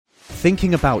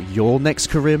thinking about your next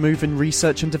career move in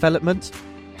research and development?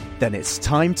 Then it's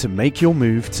time to make your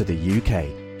move to the UK.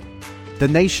 The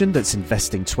nation that's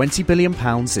investing £20 billion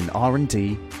in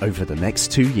R&D over the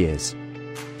next 2 years.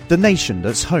 The nation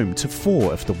that's home to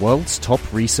 4 of the world's top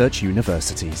research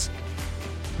universities.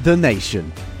 The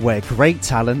nation where great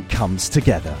talent comes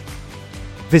together.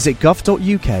 Visit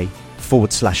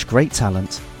gov.uk/great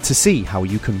talent to see how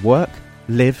you can work,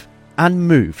 live and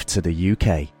move to the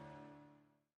UK.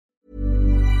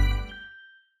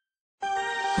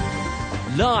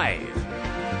 Live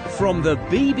from the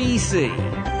BBC,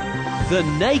 The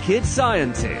Naked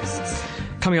Scientists.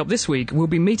 Coming up this week, we'll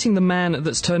be meeting the man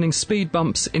that's turning speed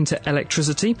bumps into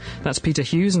electricity. That's Peter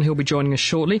Hughes, and he'll be joining us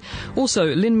shortly.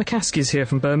 Also, Lynn McCaskey's here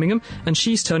from Birmingham, and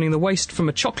she's turning the waste from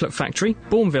a chocolate factory,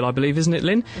 Bourneville, I believe, isn't it,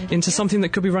 Lynn, into something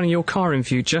that could be running your car in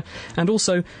future. And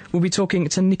also, we'll be talking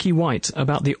to Nikki White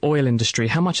about the oil industry.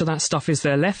 How much of that stuff is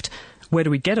there left? Where do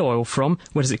we get oil from?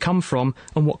 Where does it come from?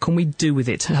 And what can we do with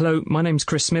it? Hello, my name's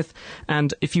Chris Smith,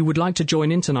 and if you would like to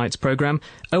join in tonight's programme,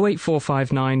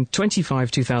 08459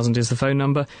 25 2000 is the phone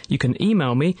number. You can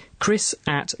email me,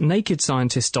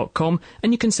 chris@nakedscientist.com,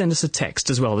 and you can send us a text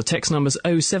as well. The text number's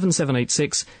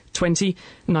 07786 20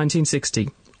 1960.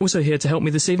 Also here to help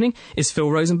me this evening is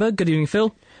Phil Rosenberg. Good evening,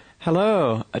 Phil.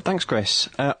 Hello, thanks Chris.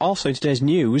 Also in today's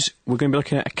news, we're going to be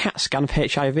looking at a CAT scan of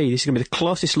HIV. This is going to be the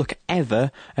closest look ever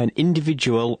at an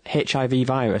individual HIV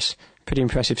virus. Pretty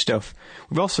impressive stuff.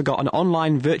 We've also got an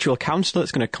online virtual counsellor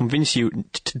that's going to convince you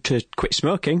to quit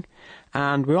smoking.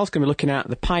 And we're also going to be looking at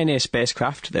the Pioneer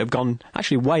spacecraft that have gone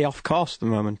actually way off course at the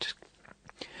moment.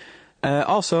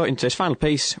 Also, in today's final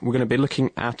piece, we're going to be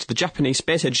looking at the Japanese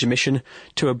space age mission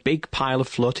to a big pile of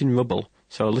floating rubble.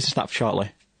 So listen to that shortly.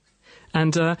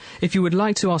 And if you would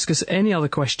like to ask us any other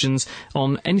questions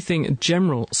on anything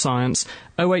general science,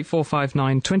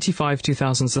 08459 25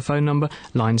 2000 is the phone number.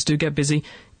 Lines do get busy.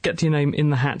 Get your name in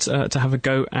the hat to have a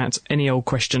go at any old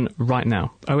question right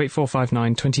now.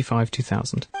 08459 25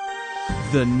 2000.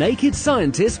 The Naked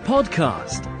Scientist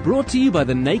Podcast, brought to you by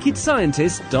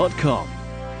thenakedscientist.com.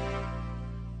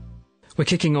 We're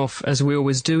kicking off, as we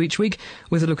always do each week,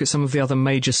 with a look at some of the other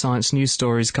major science news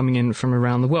stories coming in from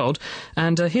around the world.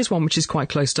 And here's one which is quite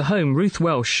close to home. Ruth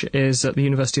Welsh is at the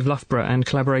University of Loughborough and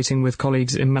collaborating with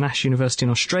colleagues in Monash University in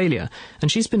Australia.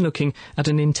 And she's been looking at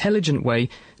an intelligent way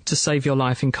to save your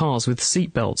life in cars with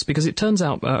seatbelts, because it turns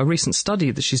out a recent study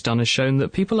that she's done has shown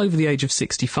that people over the age of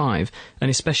 65,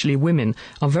 and especially women,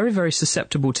 are very, very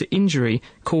susceptible to injury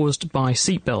caused by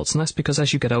seatbelts. And that's because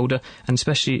as you get older, and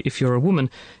especially if you're a woman,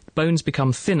 bones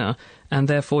become thinner, and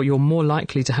therefore you're more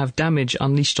likely to have damage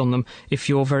unleashed on them if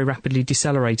you're very rapidly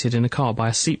decelerated in a car by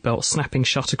a seatbelt snapping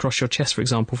shut across your chest, for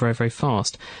example, very, very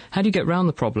fast. How do you get round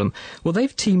the problem? Well,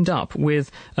 they've teamed up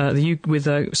with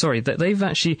they've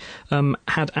actually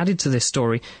had added to this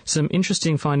story some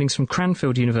interesting findings from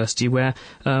Cranfield University, where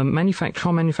car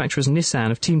manufacturers Nissan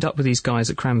have teamed up with these guys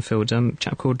at Cranfield, a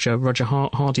chap called Roger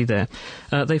Hardy there.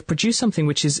 They've produced something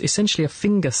which is essentially a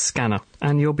finger scanner,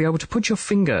 and you'll be able to put your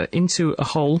finger into a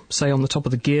hole, say on the top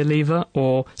of the gear lever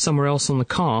or somewhere else on the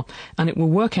car, and it will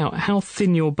work out how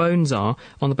thin your bones are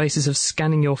on the basis of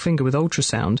scanning your finger with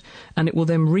ultrasound, and it will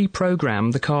then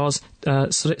reprogram the car's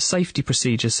safety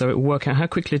procedures, so it will work out how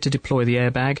quickly to deploy the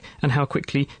airbag and how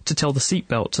quickly to tell the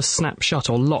seatbelt to snap shut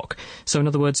or lock. So in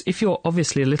other words, if you're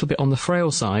obviously a little bit on the frail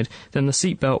side, then the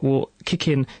seatbelt will kick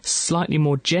in slightly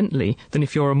more gently than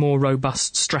if you're a more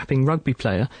robust, strapping rugby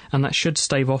player, and that should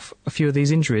stave off a few of these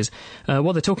injuries.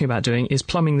 What they're talking about doing is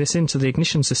plumbing this into the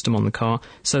ignition system on the car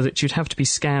so that you'd have to be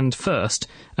scanned first,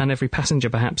 and every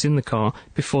passenger perhaps in the car,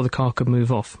 before the car could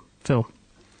move off. Phil?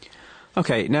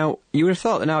 OK, now, you would have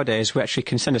thought that nowadays we actually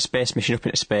can send a space mission up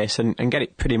into space and get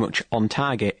it pretty much on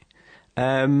target.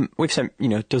 We've sent,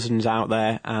 dozens out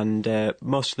there, and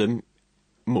most of them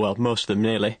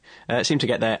nearly, seem to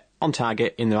get there on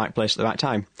target in the right place at the right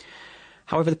time.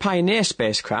 However, the Pioneer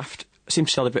spacecraft seems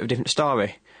to tell a bit of a different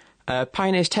story.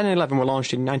 Pioneers 10 and 11 were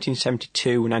launched in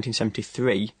 1972 and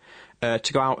 1973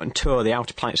 to go out and tour the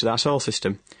outer planets of our solar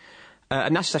system.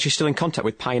 And NASA's actually still in contact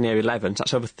with Pioneer 11, so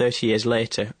that's over 30 years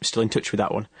later, still in touch with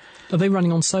that one. Are they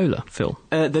running on solar, Phil?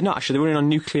 They're not actually, they're running on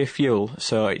nuclear fuel,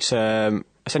 so it's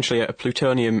essentially a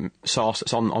plutonium source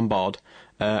that's on board,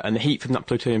 and the heat from that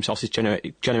plutonium source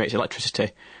generates electricity,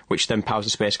 which then powers the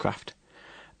spacecraft.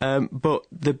 But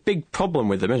the big problem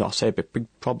with them, as I'll say, a big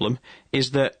problem,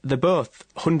 is that they're both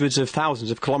hundreds of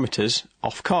thousands of kilometres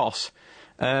off course.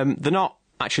 They're not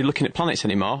actually looking at planets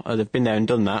anymore, they've been there and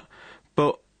done that,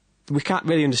 but we can't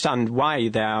really understand why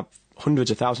they are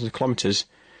hundreds of thousands of kilometres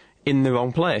in the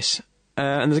wrong place.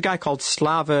 and there's a guy called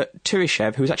Slava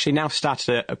Turishev who's actually now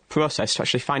started a process to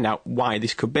actually find out why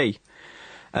this could be.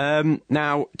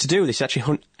 Now, to do this, he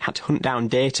actually had to hunt down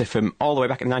data from all the way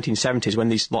back in the 1970s when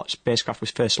these spacecraft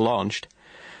was first launched.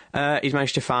 He's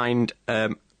managed to find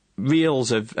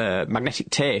reels of magnetic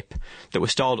tape that were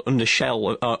stored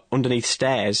underneath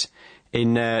stairs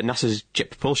in NASA's Jet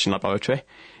Propulsion Laboratory.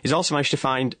 He's also managed to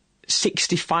find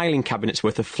 60 filing cabinets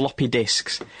worth of floppy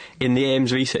disks in the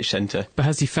Ames Research Centre. But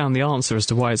has he found the answer as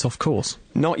to why it's off course?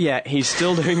 Not yet. He's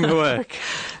still doing the work.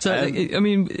 So, I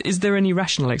mean, is there any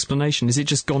rational explanation? Is it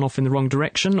just gone off in the wrong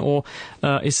direction, or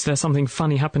is there something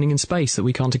funny happening in space that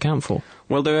we can't account for?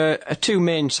 Well, there are two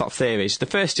main sort of theories. The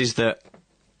first is that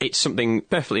it's something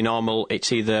perfectly normal.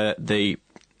 It's either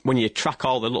when you track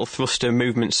all the little thruster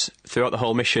movements throughout the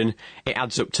whole mission, it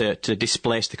adds up to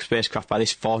displace the spacecraft by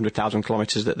this 400,000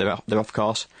 kilometres that they're off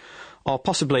course. Or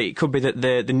possibly it could be that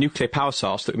the nuclear power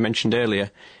source that we mentioned earlier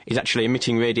is actually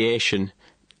emitting radiation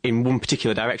in one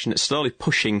particular direction that's slowly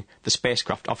pushing the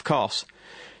spacecraft off course.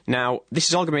 Now, this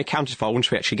is all going to be accounted for once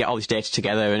we actually get all this data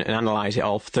together and analyse it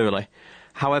all thoroughly.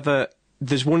 However,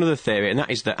 there's one other theory, and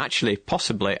that is that actually,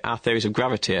 possibly, our theories of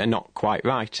gravity are not quite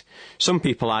right. Some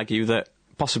people argue that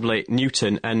possibly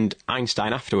Newton and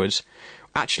Einstein afterwards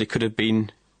actually could have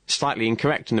been slightly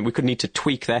incorrect, and that we could need to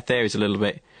tweak their theories a little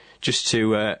bit just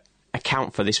to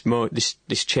account for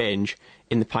this change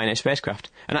in the Pioneer spacecraft.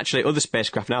 And actually other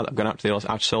spacecraft now that have gone out to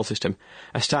the outer solar system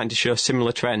are starting to show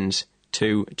similar trends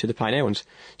to the Pioneer ones.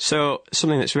 So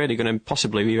something that's really going to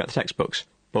possibly rewrite the textbooks,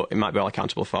 but it might be all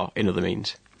accountable for in other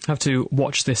means. Have to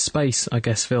watch this space, I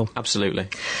guess, Phil. Absolutely.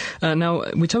 Now,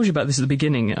 we told you about this at the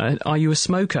beginning. Are you a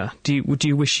smoker? Do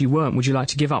you wish you weren't? Would you like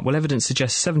to give up? Well, evidence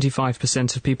suggests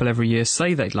 75% of people every year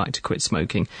say they'd like to quit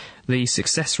smoking. The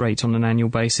success rate on an annual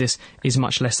basis is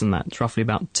much less than that. It's roughly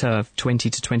about 20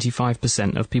 to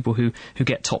 25% of people who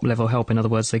get top-level help. In other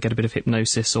words, they get a bit of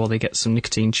hypnosis, or they get some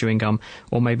nicotine chewing gum,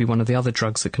 or maybe one of the other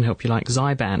drugs that can help you, like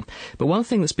Zyban. But one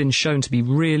thing that's been shown to be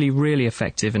really, really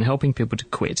effective in helping people to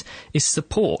quit is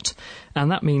support.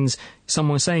 And that means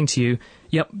someone saying to you,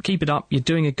 yep, keep it up, you're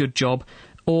doing a good job,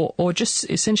 or just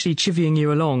essentially chivying you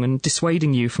along and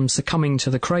dissuading you from succumbing to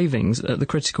the cravings at the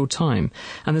critical time.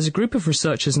 And there's a group of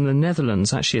researchers in the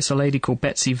Netherlands, actually it's a lady called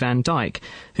Betsy van Dijk,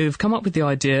 who've come up with the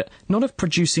idea not of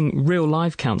producing real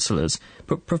live counsellors,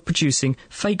 but of producing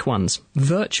fake ones,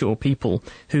 virtual people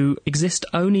who exist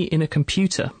only in a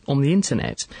computer on the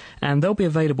internet. And they'll be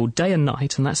available day and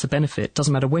night, and that's the benefit.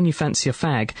 Doesn't matter when you fancy a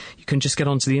fag, you can just get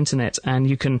onto the internet and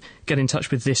you can get in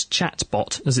touch with this chat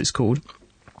bot, as it's called.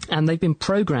 And they've been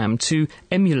programmed to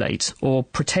emulate or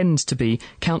pretend to be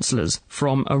counsellors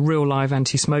from a real live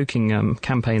anti-smoking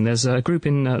campaign. There's a group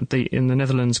in the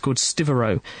Netherlands called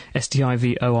Stivoro,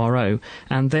 Stivoro,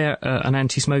 and they're an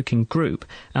anti-smoking group,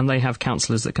 and they have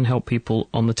counsellors that can help people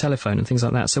on the telephone and things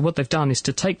like that. So what they've done is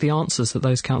to take the answers that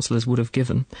those counsellors would have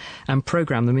given and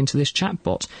program them into this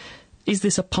chatbot. Is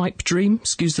this a pipe dream?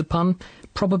 Excuse the pun.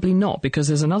 Probably not, because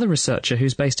there's another researcher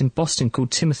who's based in Boston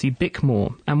called Timothy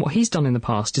Bickmore, and what he's done in the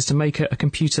past is to make a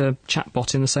computer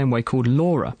chatbot in the same way called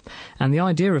Laura. And the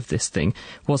idea of this thing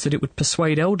was that it would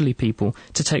persuade elderly people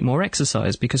to take more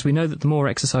exercise, because we know that the more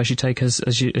exercise you take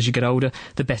as you get older,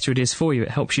 the better it is for you.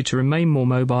 It helps you to remain more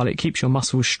mobile, it keeps your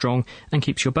muscles strong and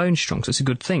keeps your bones strong, so it's a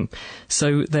good thing.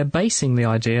 So they're basing the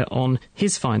idea on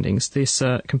his findings, this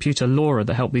computer Laura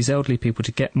that helped these elderly people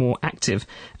to get more active,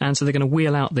 and so they're going to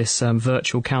wheel out this virtual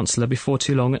counsellor before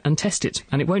too long and test it.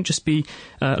 And it won't just be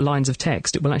lines of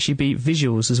text, it will actually be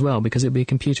visuals as well, because it'll be a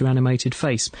computer animated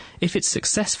face. If it's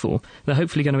successful, they're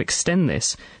hopefully going to extend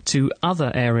this to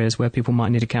other areas where people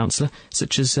might need a counsellor,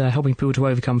 such as helping people to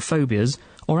overcome phobias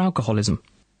or alcoholism.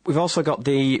 We've also got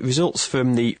the results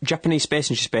from the Japanese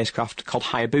space industry spacecraft called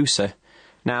Hayabusa.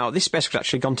 Now, this spacecraft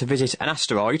actually gone to visit an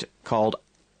asteroid called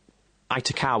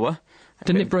Itokawa.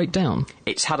 Didn't it break down?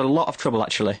 It's had a lot of trouble,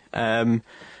 actually.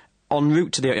 En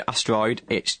route to the asteroid,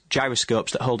 its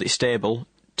gyroscopes that hold it stable,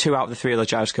 2 out of the 3 of those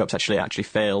gyroscopes actually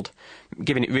failed,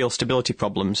 giving it real stability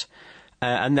problems.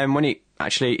 And then when it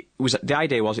actually was, the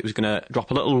idea was it was going to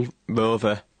drop a little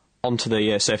rover onto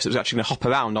the surface. It was actually going to hop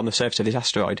around on the surface of this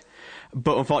asteroid.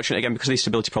 But unfortunately, again, because of these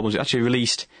stability problems, it actually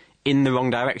released in the wrong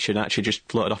direction and actually just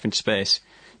floated off into space.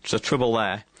 So trouble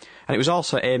there. And it was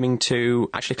also aiming to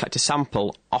actually collect a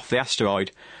sample off the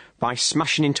asteroid by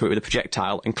smashing into it with a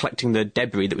projectile and collecting the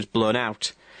debris that was blown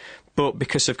out. But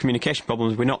because of communication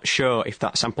problems, we're not sure if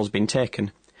that sample's been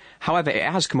taken. However, it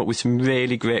has come up with some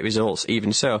really great results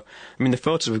even so. I mean, the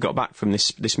photos we've got back from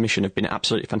this mission have been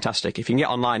absolutely fantastic. If you can get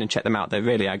online and check them out, they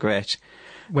really are great.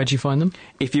 Where do you find them?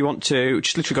 If you want to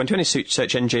just literally go into any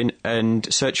search engine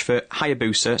and search for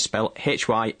Hayabusa, spelled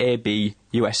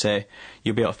H-Y-A-B-U-S-A,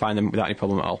 you'll be able to find them without any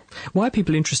problem at all. Why are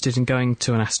people interested in going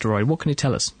to an asteroid? What can you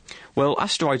tell us? Well,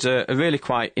 asteroids are really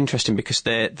quite interesting because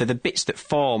they're the bits that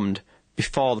formed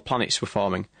before the planets were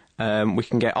forming. We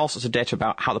can get all sorts of data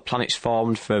about how the planets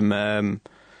formed from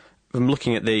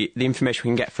looking at the information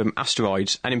we can get from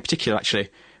asteroids, and in particular, actually,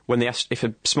 if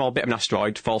a small bit of an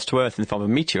asteroid falls to Earth in the form of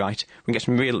a meteorite, we can get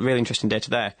some really interesting data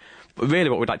there. But really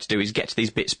what we'd like to do is get to these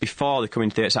bits before they come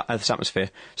into the Earth's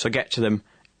atmosphere, so get to them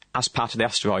as part of the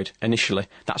asteroid initially.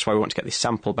 That's why we want to get this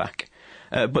sample back.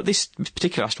 But this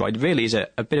particular asteroid really is a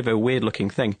bit of a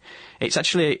weird-looking thing. It's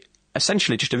actually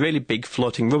essentially just a really big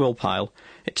floating rubble pile.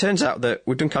 It turns out that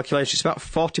we've done calculations, it's about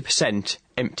 40%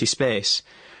 empty space,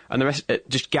 and the rest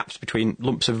just gaps between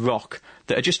lumps of rock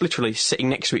that are just literally sitting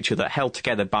next to each other, held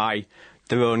together by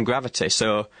their own gravity.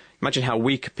 So imagine how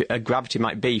weak a gravity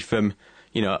might be from,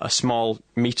 a small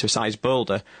metre-sized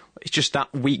boulder. It's just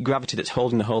that weak gravity that's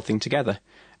holding the whole thing together.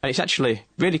 And it's actually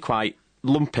really quite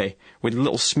lumpy, with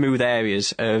little smooth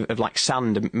areas of like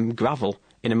sand and gravel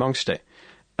in amongst it.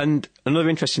 And another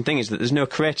interesting thing is that there's no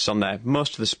craters on there.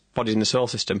 Most of the bodies in the solar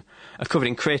system are covered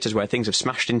in craters where things have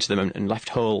smashed into them and left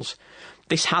holes.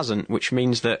 This hasn't, which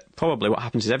means that probably what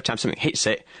happens is every time something hits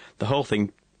it, the whole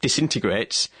thing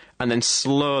disintegrates and then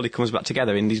slowly comes back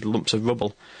together in these lumps of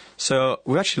rubble. So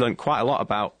we've actually learned quite a lot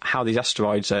about how these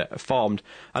asteroids are formed,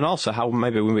 and also how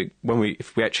maybe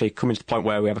if we actually come into the point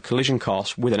where we have a collision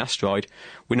course with an asteroid,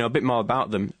 we know a bit more about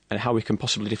them and how we can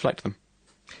possibly deflect them.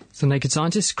 It's The Naked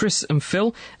Scientists, Chris and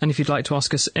Phil, and if you'd like to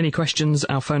ask us any questions,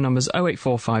 our phone number's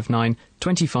 08459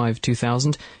 25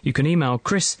 2000. You can email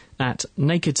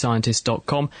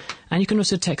chris@nakedscientist.com, and you can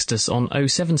also text us on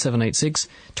 07786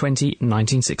 20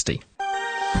 1960.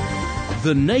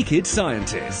 The Naked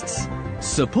Scientists,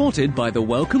 supported by the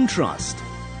Wellcome Trust.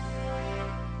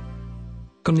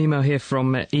 Got an email here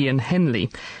from Ian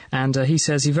Henley, and he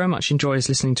says he very much enjoys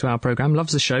listening to our programme,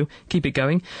 loves the show, keep it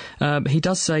going. He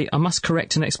does say, I must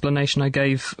correct an explanation I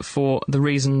gave for the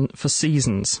reason for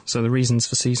seasons, so the reasons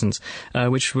for seasons,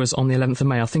 which was on the 11th of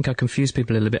May. I think I confused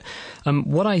people a little bit.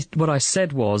 What I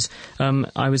said was,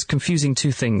 I was confusing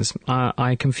two things.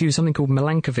 I confused something called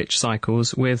Milankovitch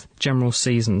cycles with general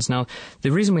seasons. Now,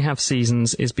 the reason we have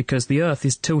seasons is because the Earth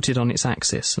is tilted on its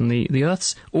axis, and the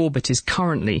Earth's orbit is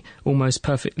currently almost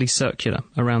perfectly circular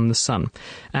around the Sun.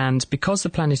 And because the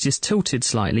planet is tilted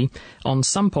slightly, on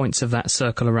some points of that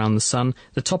circle around the Sun,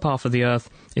 the top half of the Earth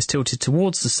is tilted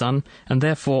towards the Sun, and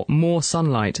therefore more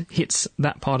sunlight hits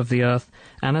that part of the Earth,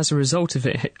 and as a result of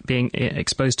it being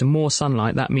exposed to more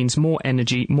sunlight, that means more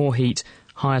energy, more heat,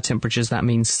 higher temperatures, that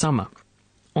means summer.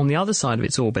 On the other side of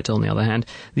its orbit, on the other hand,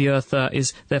 the Earth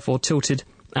is therefore tilted.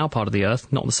 Our part of the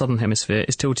Earth, not the southern hemisphere,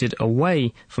 is tilted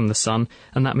away from the Sun,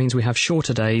 and that means we have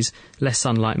shorter days, less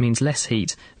sunlight means less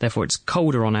heat, therefore it's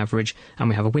colder on average, and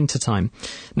we have a winter time.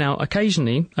 Now,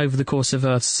 occasionally, over the course of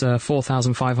Earth's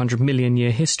 4,500 million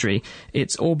year history,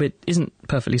 its orbit isn't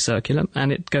perfectly circular,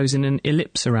 and it goes in an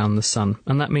ellipse around the Sun,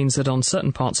 and that means that on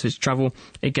certain parts of its travel,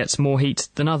 it gets more heat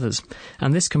than others,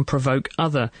 and this can provoke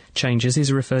other changes.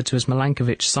 These are referred to as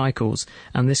Milankovitch cycles,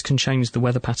 and this can change the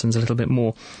weather patterns a little bit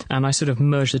more, and I sort of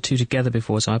merged the two together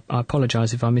before, so I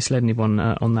apologise if I misled anyone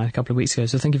on that a couple of weeks ago.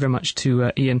 So thank you very much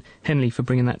to Ian Henley for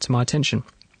bringing that to my attention.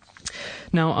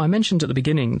 Now, I mentioned at the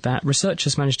beginning that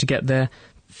researchers managed to get their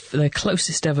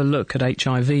closest ever look at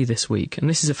HIV this week, and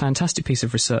this is a fantastic piece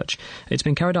of research. It's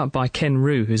been carried out by Ken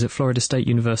Rue, who's at Florida State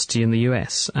University in the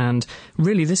US, and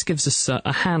really this gives us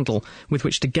a handle with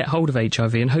which to get hold of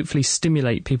HIV and hopefully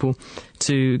stimulate people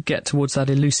to get towards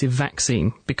that elusive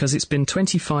vaccine, because it's been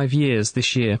 25 years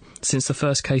this year since the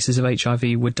first cases of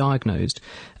HIV were diagnosed,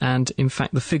 and in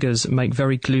fact the figures make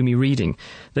very gloomy reading.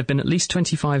 There have been at least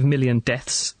 25 million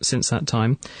deaths since that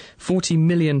time, 40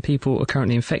 million people are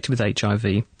currently infected with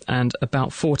HIV, and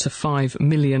about 4 to 5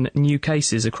 million new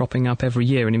cases are cropping up every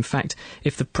year. And in fact,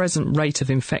 if the present rate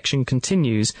of infection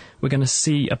continues, we're going to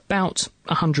see about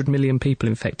 100 million people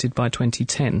infected by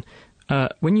 2010.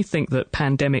 When you think that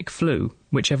pandemic flu,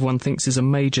 which everyone thinks is a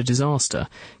major disaster,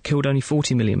 killed only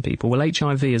 40 million people, well,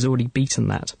 HIV has already beaten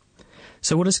that.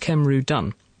 So what has Ken Rue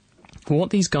done? Well,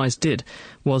 what these guys did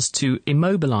was to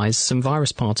immobilise some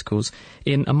virus particles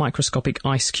in a microscopic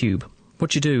ice cube.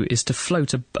 what you do is to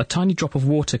float a tiny drop of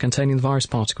water containing the virus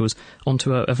particles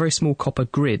onto a very small copper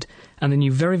grid, and then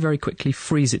you very, very quickly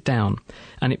freeze it down.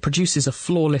 And it produces a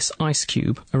flawless ice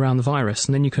cube around the virus,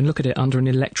 and then you can look at it under an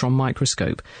electron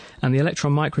microscope. And the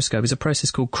electron microscope is a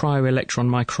process called cryo-electron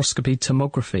microscopy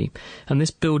tomography, and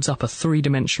this builds up a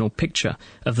three-dimensional picture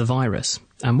of the virus.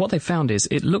 And what they found is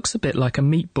it looks a bit like a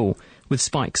meatball with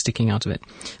spikes sticking out of it.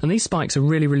 And these spikes are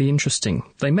really, really interesting.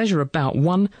 They measure about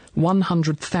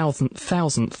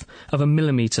 1/100,000th of a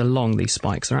millimetre long, these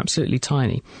spikes. They're absolutely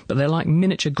tiny. But they're like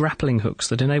miniature grappling hooks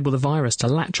that enable the virus to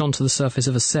latch onto the surface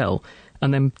of a cell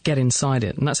and then get inside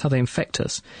it. And that's how they infect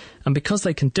us. And because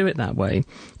they can do it that way,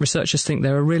 researchers think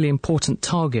they're a really important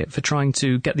target for trying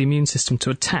to get the immune system to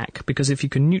attack, because if you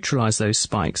can neutralise those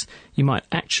spikes, you might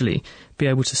actually be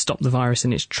able to stop the virus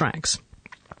in its tracks.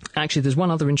 Actually, there's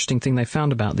one other interesting thing they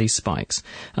found about these spikes,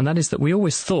 and that is that we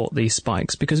always thought these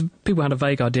spikes, because people had a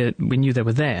vague idea, we knew they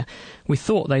were there, we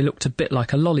thought they looked a bit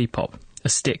like a lollipop, a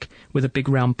stick with a big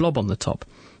round blob on the top.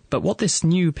 But what this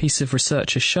new piece of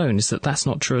research has shown is that that's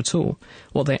not true at all.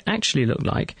 What they actually look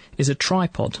like is a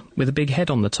tripod with a big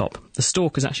head on the top. The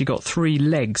stalk has actually got 3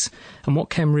 legs, and what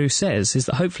Ken Rue says is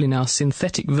that hopefully now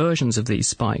synthetic versions of these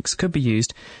spikes could be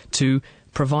used to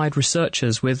provide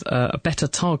researchers with a better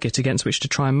target against which to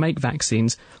try and make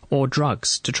vaccines or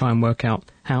drugs to try and work out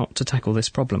how to tackle this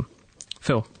problem.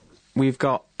 Phil? We've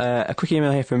got a quick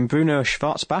email here from Bruno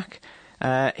Schwarzbach.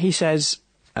 He says,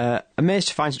 amazed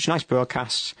to find such nice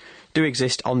broadcasts do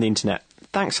exist on the internet.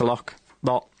 Thanks a lot.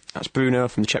 That's Bruno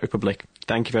from the Czech Republic.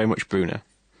 Thank you very much, Bruno.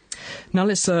 Now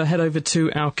let's head over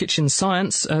to our kitchen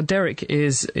science. Derek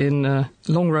is in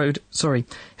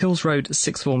Hills Road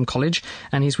Sixth Form College,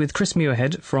 and he's with Chris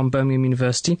Muirhead from Birmingham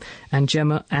University, and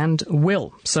Gemma and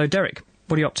Will. So, Derek,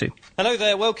 what are you up to? Hello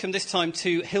there, welcome this time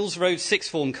to Hills Road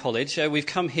Sixth Form College. We've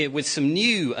come here with some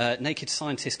new Naked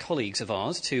Scientist colleagues of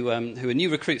ours who are new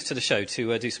recruits to the show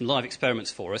to do some live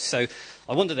experiments for us. So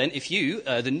I wonder then if you,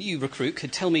 the new recruit,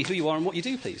 could tell me who you are and what you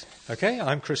do, please. OK,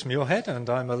 I'm Chris Muirhead, and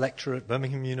I'm a lecturer at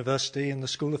Birmingham University in the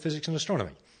School of Physics and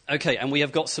Astronomy. OK, and we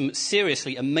have got some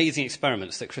seriously amazing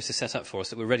experiments that Chris has set up for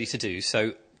us that we're ready to do.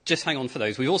 So just hang on for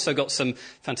those. We've also got some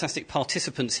fantastic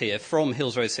participants here from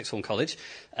Hills Road Sixth Form College.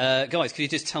 Guys, could you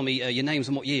just tell me your names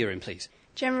and what year you're in, please?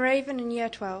 Gemma Raven in Year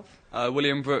 12.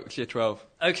 William Brooks, Year 12.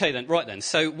 OK then, right then.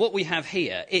 So what we have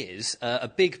here is a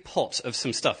big pot of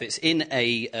some stuff. It's in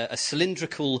a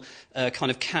cylindrical kind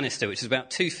of canister, which is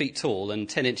about 2 feet tall and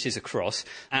 10 inches across.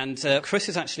 And Chris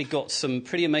has actually got some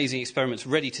pretty amazing experiments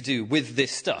ready to do with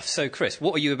this stuff. So, Chris,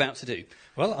 what are you about to do?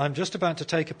 Well, I'm just about to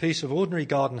take a piece of ordinary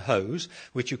garden hose,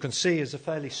 which you can see is a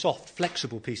fairly soft,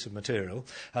 flexible piece of material,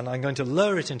 and I'm going to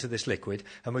lower it into this liquid,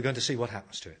 and we're going to see what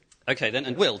happens to it. OK then,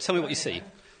 and Will, tell me what you see.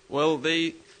 Well,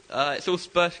 it's all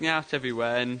spurting out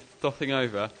everywhere and frothing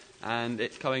over, and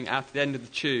it's coming out the end of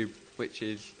the tube, which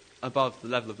is above the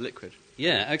level of liquid.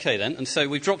 Yeah, OK then, and so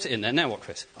we've dropped it in there. Now what,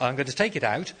 Chris? I'm going to take it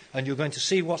out, and you're going to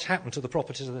see what's happened to the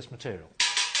properties of this material.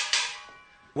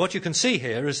 What you can see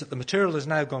here is that the material has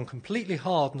now gone completely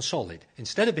hard and solid.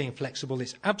 Instead of being flexible,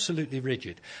 it's absolutely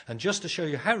rigid. And just to show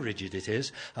you how rigid it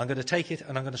is, I'm going to take it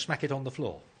and I'm going to smack it on the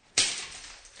floor.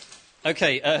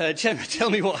 OK, Gemma, tell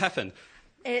me what happened.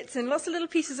 It's in lots of little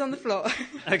pieces on the floor.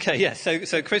 OK, yeah,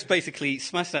 so Chris basically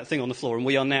smashed that thing on the floor, and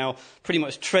we are now pretty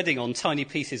much treading on tiny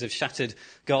pieces of shattered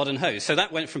garden hose. So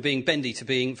that went from being bendy to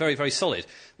being very, very solid.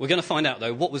 We're going to find out,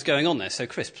 though, what was going on there. So,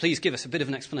 Chris, please give us a bit of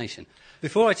an explanation.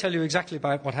 Before I tell you exactly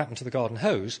about what happened to the garden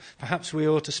hose, perhaps we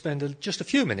ought to spend just a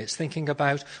few minutes thinking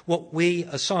about what we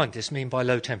as scientists mean by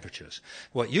low temperatures.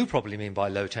 What you probably mean by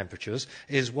low temperatures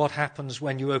is what happens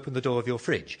when you open the door of your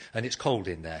fridge and it's cold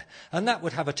in there. And that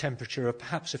would have a temperature of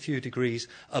perhaps a few degrees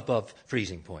above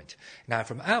freezing point. Now,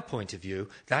 from our point of view,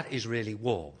 that is really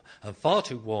warm, and far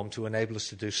too warm to enable us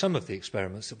to do some of the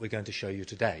experiments that we're going to show you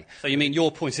today. So you mean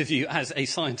your point of view as a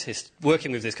scientist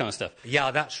working with this kind of stuff? Yeah,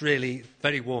 that's really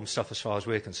very warm stuff as far as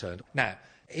we're concerned. Now,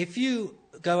 if you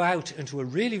go out into a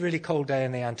really, really cold day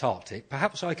in the Antarctic,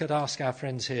 perhaps I could ask our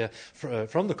friends here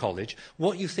from the college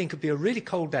what you think would be a really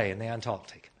cold day in the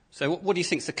Antarctic. So what do you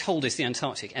think is the coldest the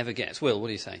Antarctic ever gets? Will, what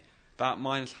do you say? About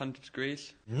minus 100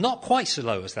 degrees. Not quite so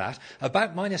low as that,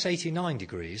 about minus 89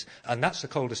 degrees, and that's the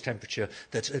coldest temperature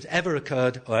that has ever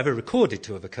occurred or ever recorded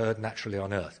to have occurred naturally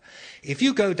on Earth. If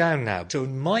you go down now to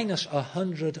minus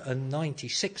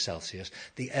 196 Celsius,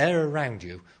 the air around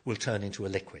you will turn into a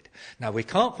liquid. Now, we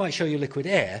can't quite show you liquid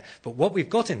air, but what we've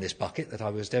got in this bucket that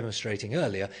I was demonstrating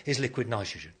earlier is liquid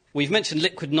nitrogen. We've mentioned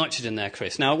liquid nitrogen there,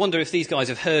 Chris. Now, I wonder if these guys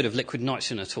have heard of liquid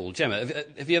nitrogen at all. Gemma,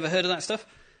 have you ever heard of that stuff?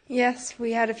 Yes,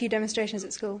 we had a few demonstrations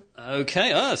at school.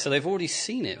 OK, so they've already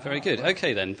seen it. Very good.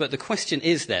 OK, then. But the question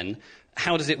is then,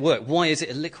 how does it work? Why is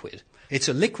it a liquid? It's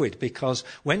a liquid because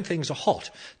when things are hot,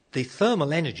 the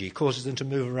thermal energy causes them to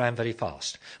move around very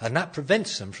fast, and that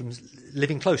prevents them from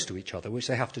living close to each other, which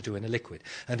they have to do in a liquid.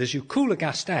 And as you cool a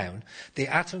gas down, the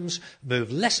atoms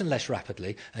move less and less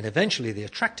rapidly, and eventually the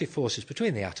attractive forces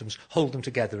between the atoms hold them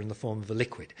together in the form of a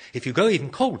liquid. If you go even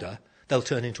colder, they'll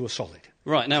turn into a solid.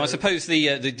 Right, now I suppose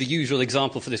the usual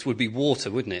example for this would be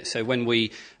water, wouldn't it? So when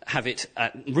we have it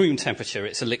at room temperature,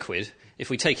 it's a liquid. If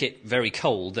we take it very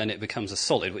cold, then it becomes a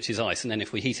solid, which is ice. And then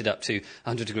if we heat it up to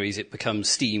 100 degrees, it becomes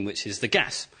steam, which is the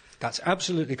gas. That's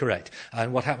absolutely correct.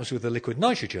 And what happens with the liquid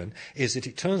nitrogen is that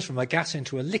it turns from a gas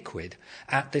into a liquid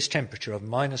at this temperature of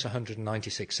minus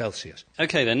 196 Celsius.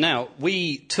 OK, then. Now,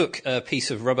 we took a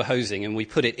piece of rubber hosing and we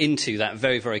put it into that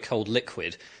very, very cold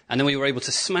liquid, and then we were able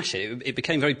to smash it. It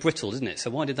became very brittle, didn't it?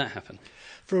 So why did that happen?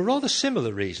 For a rather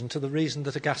similar reason to the reason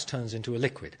that a gas turns into a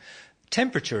liquid.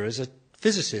 Temperature is a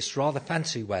physicist's rather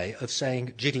fancy way of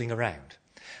saying jiggling around.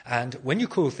 And when you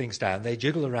cool things down, they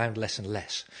jiggle around less and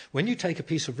less. When you take a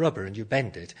piece of rubber and you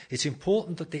bend it, it's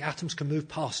important that the atoms can move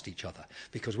past each other,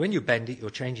 because when you bend it, you're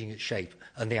changing its shape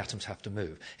and the atoms have to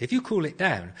move. If you cool it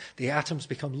down, the atoms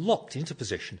become locked into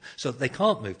position so that they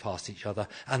can't move past each other,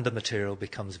 and the material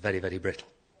becomes very, very brittle.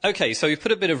 OK, so we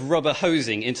put a bit of rubber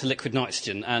hosing into liquid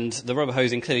nitrogen, and the rubber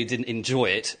hosing clearly didn't enjoy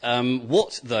it.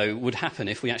 What, though, would happen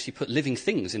if we actually put living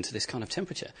things into this kind of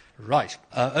temperature? Right.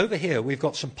 Over here, we've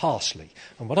got some parsley.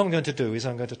 And what I'm going to do is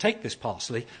I'm going to take this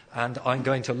parsley and I'm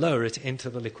going to lower it into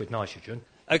the liquid nitrogen.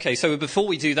 OK, so before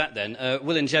we do that then,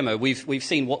 Will and Gemma, we've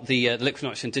seen what the liquid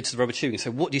nitrogen did to the rubber tubing,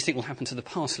 so what do you think will happen to the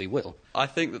parsley, Will? I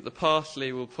think that the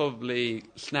parsley will probably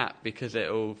snap because it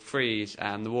will freeze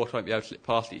and the water won't be able to slip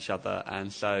past each other,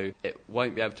 and so it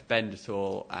won't be able to bend at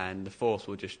all, and the force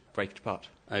will just break it apart.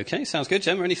 OK, sounds good.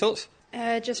 Gemma, any thoughts?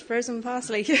 Just frozen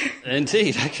parsley.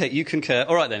 Indeed. OK, you concur.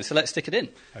 All right then, so let's stick it in.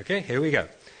 OK, here we go.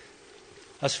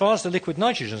 As far as the liquid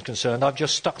nitrogen is concerned, I've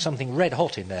just stuck something red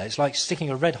hot in there. It's like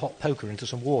sticking a red hot poker into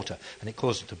some water, and it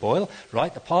causes it to boil.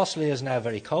 Right, the parsley is now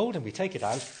very cold, and we take it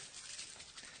out.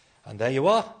 And there you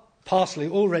are, parsley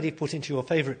already put into your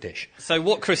favourite dish. So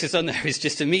what Chris has done there is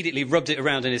just immediately rubbed it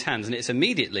around in his hands, and it's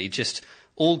immediately just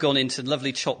all gone into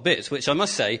lovely chopped bits, which I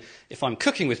must say, if I'm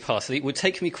cooking with parsley, it would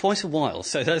take me quite a while.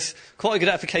 So that's quite a good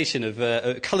application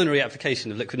of culinary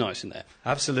application of liquid nitrogen there.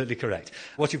 Absolutely correct.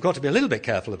 What you've got to be a little bit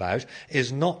careful about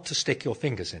is not to stick your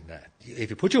fingers in there.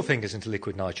 If you put your fingers into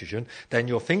liquid nitrogen, then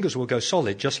your fingers will go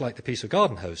solid, just like the piece of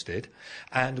garden hose did.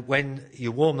 And when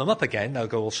you warm them up again, they'll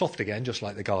go all soft again, just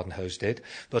like the garden hose did.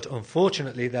 But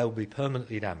unfortunately, they'll be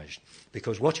permanently damaged,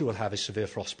 because what you will have is severe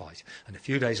frostbite. And a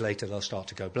few days later, they'll start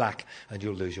to go black, and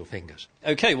you'll lose your fingers.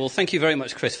 OK, well, thank you very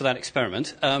much, Chris, for that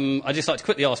experiment. I'd just like to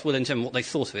quickly ask Will and Gemma what they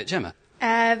thought of it. Gemma?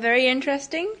 Very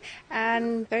interesting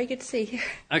and very good to see.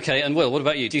 OK, and Will, what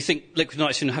about you? Do you think liquid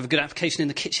nitrogen will have a good application in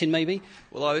the kitchen, maybe?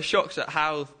 Well, I was shocked at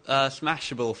how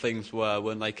smashable things were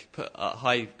when they could put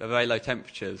at very low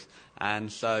temperatures,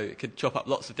 and so it could chop up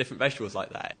lots of different vegetables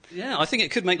like that. Yeah, I think it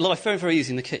could make life very, very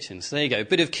easy in the kitchen. So there you go, a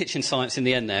bit of kitchen science in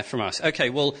the end there from us. OK,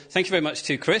 well, thank you very much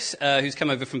to Chris, who's come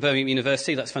over from Birmingham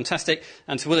University. That's fantastic.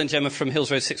 And to Will and Gemma from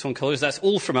Hills Road Sixth Form College. That's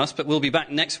all from us, but we'll be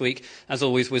back next week, as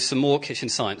always, with some more kitchen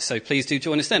science. So please do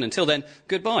join us then. Until then,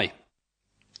 goodbye.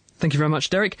 Thank you very much,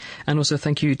 Derek, and also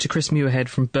thank you to Chris Muirhead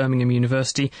from Birmingham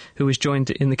University, who was joined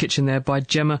in the kitchen there by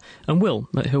Gemma and Will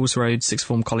at Hills Road Sixth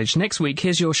Form College. Next week,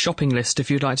 here's your shopping list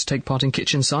if you'd like to take part in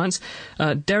kitchen science.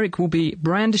 Derek will be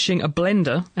brandishing a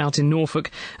blender out in Norfolk,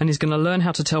 and he's going to learn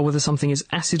how to tell whether something is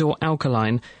acid or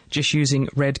alkaline just using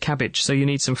red cabbage. So you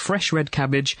need some fresh red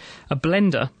cabbage, a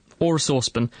blender or a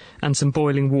saucepan, and some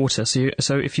boiling water.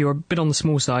 So if you're a bit on the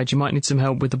small side, you might need some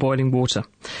help with the boiling water.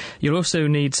 You'll also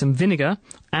need some vinegar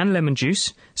and lemon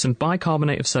juice, some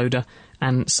bicarbonate of soda,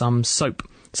 and some soap.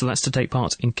 So that's to take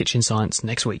part in Kitchen Science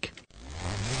next week.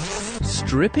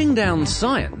 Stripping down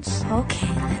science. OK,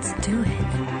 let's do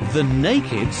it. The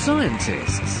Naked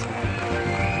Scientists.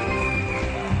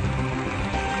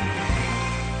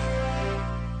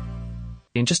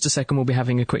 In just a second, we'll be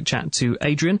having a quick chat to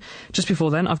Adrian. Just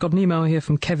before then, I've got an email here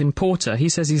from Kevin Porter. He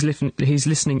says he's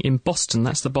listening in Boston.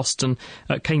 That's the Boston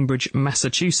at Cambridge,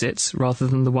 Massachusetts, rather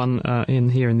than the one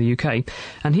here in the UK.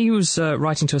 And he was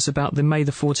writing to us about the May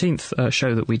the 14th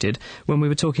show that we did, when we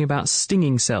were talking about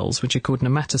stinging cells, which are called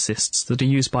nematocysts, that are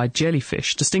used by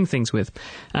jellyfish to sting things with.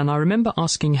 And I remember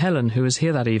asking Helen, who was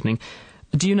here that evening,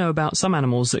 do you know about some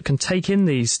animals that can take in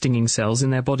these stinging cells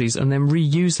in their bodies and then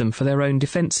reuse them for their own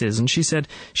defences? And she said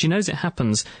she knows it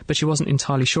happens, but she wasn't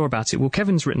entirely sure about it. Well,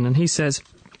 Kevin's written and he says,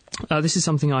 This is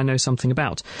something I know something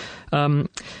about.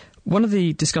 One of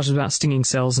the discussions about stinging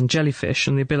cells and jellyfish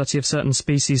and the ability of certain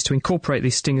species to incorporate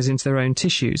these stingers into their own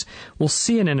tissues. Well,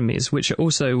 sea anemones, which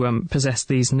also possess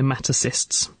these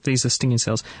nematocysts, these are stinging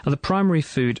cells, are the primary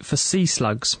food for sea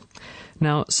slugs.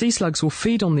 Now, sea slugs will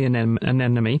feed on the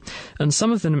anemone, and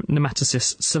some of the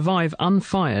nematocysts survive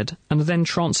unfired and are then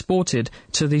transported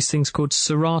to these things called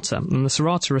serrata. And the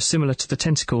serrata are similar to the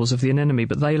tentacles of the anemone,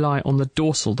 but they lie on the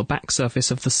dorsal, the back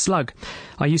surface of the slug.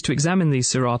 I used to examine these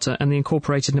serrata and the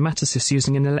incorporated nematocysts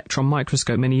using an electron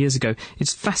microscope many years ago.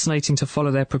 It's fascinating to follow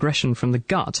their progression from the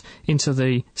gut into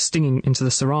the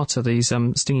serrata, these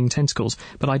stinging tentacles,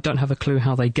 but I don't have a clue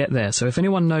how they get there. So if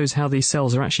anyone knows how these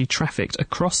cells are actually trafficked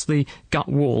across the gut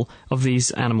wall of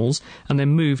these animals and then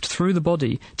moved through the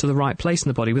body to the right place in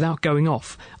the body without going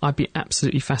off, I'd be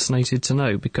absolutely fascinated to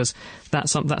know, because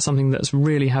that's something that's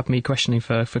really had me questioning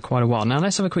for quite a while. Now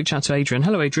let's have a quick chat to Adrian.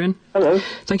 Hello, Adrian. Hello.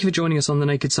 Thank you for joining us on The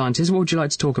Naked Scientist. What would you like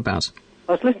to talk about?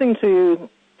 I was listening to you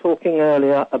talking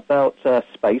earlier about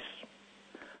space,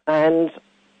 and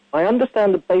I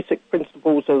understand the basic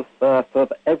principles of for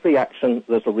every action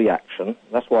there's a reaction.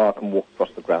 That's why I can walk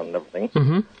across the ground and everything.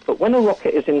 Mm-hmm. But when a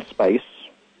rocket is in space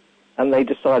and they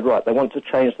decide, right, they want to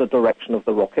change the direction of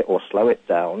the rocket or slow it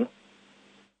down,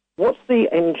 what's the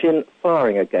engine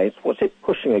firing against? What's it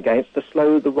pushing against to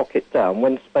slow the rocket down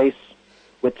when space,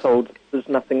 we're told, there's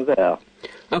nothing there?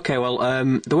 Okay, well,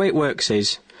 the way it works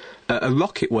is a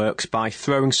rocket works by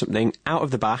throwing something out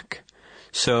of the back,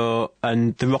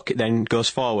 and the rocket then goes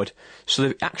forward. So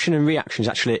the action and reaction is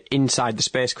actually inside the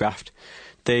spacecraft.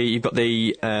 You've got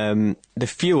the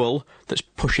fuel that's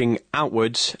pushing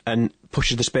outwards and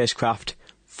pushes the spacecraft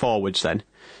forwards then.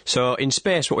 So in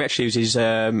space, what we actually use is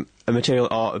a material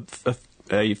or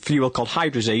a fuel called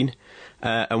hydrazine,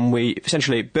 and we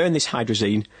essentially burn this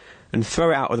hydrazine and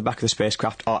throw it out of the back of the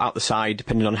spacecraft or out the side,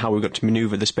 depending on how we've got to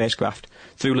manoeuvre the spacecraft,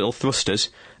 through little thrusters,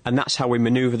 and that's how we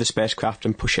manoeuvre the spacecraft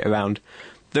and push it around.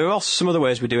 There are also some other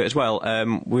ways we do it as well.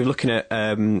 We're looking at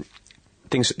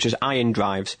things such as ion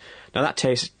drives. Now that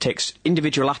takes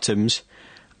individual atoms,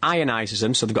 ionises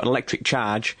them, so they've got an electric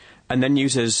charge, and then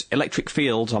uses electric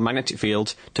fields or magnetic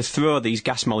fields to throw these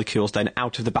gas molecules then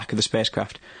out of the back of the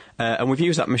spacecraft. And we've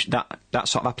used that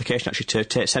sort of application actually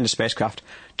to send a spacecraft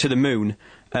to the moon.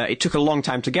 It took a long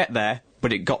time to get there,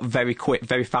 but it got very quick,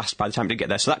 very fast by the time it did get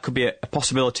there. So that could be a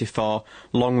possibility for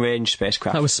long-range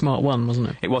spacecraft. That was Smart 1, wasn't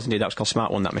it? It was indeed. That was called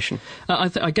Smart 1, that mission.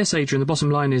 I guess, Adrian, the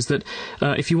bottom line is that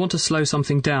if you want to slow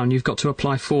something down, you've got to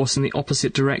apply force in the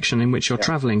opposite direction in which you're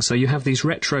travelling. So you have these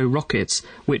retro rockets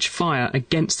which fire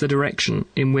against the direction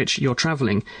in which you're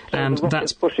travelling. So and the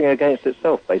rocket's pushing against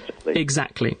itself, basically.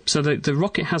 Exactly. So the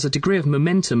rocket has a degree of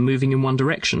momentum moving in one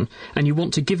direction, and you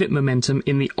want to give it momentum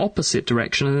in the opposite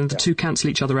direction, and then the two cancel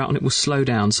each other out and it will slow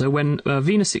down. So when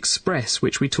Venus Express,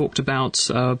 which we talked about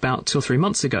 2 or 3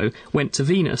 months ago, went to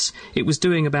Venus, it was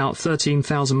doing about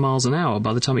 13,000 miles an hour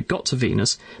by the time it got to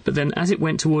Venus, but then as it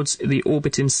went towards the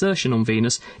orbit insertion on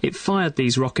Venus, it fired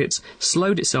these rockets,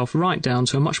 slowed itself right down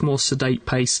to a much more sedate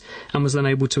pace, and was then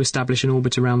able to establish an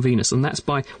orbit around Venus, and that's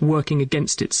by working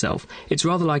against itself. It's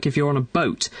rather like if you're on a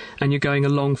boat and you're going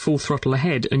along full throttle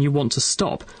ahead and you want to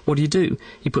stop, what do?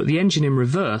 You put the engine in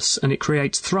reverse and it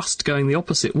creates thrust going the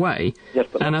opposite way, yes,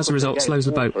 and as a result slows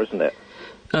the boat. Isn't it?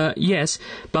 Yes,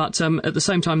 but at the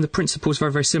same time the principle is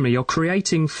very, very similar. You're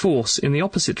creating force in the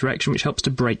opposite direction, which helps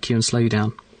to brake you and slow you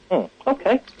down.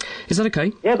 Okay. Is that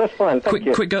okay? Yeah, that's fine. Thank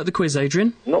you. Quick go at the quiz,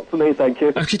 Adrian. Not for me, thank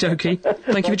you. Okie dokie.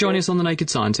 Thank you for joining us on The Naked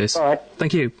Scientist. All right.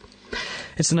 Thank you.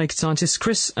 It's The Naked Scientists,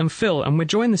 Chris and Phil, and we're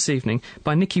joined this evening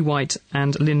by Nikki White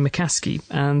and Lynn McCaskey,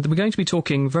 and we're going to be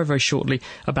talking very, very shortly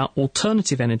about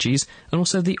alternative energies and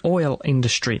also the oil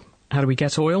industry. How do we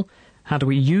get oil? How do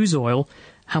we use oil?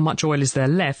 How much oil is there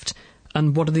left?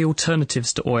 And what are the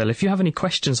alternatives to oil? If you have any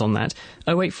questions on that,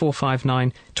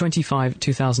 08459 25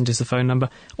 2000 is the phone number,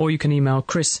 or you can email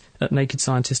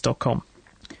chris@nakedscientist.com.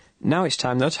 Now it's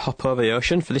time, though, to hop over the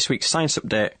ocean for this week's Science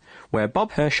Update, where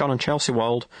Bob Hershon and Chelsea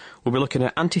Wald will be looking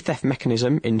at anti-theft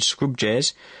mechanism in scrub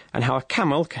jays and how a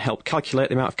camel can help calculate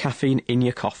the amount of caffeine in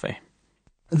your coffee.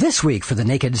 This week for The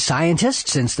Naked Scientist,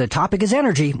 since the topic is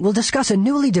energy, we'll discuss a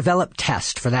newly developed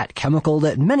test for that chemical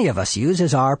that many of us use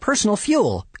as our personal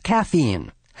fuel,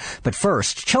 caffeine. But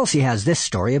first, Chelsea has this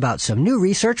story about some new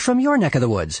research from your neck of the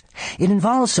woods. It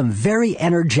involves some very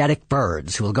energetic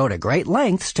birds who will go to great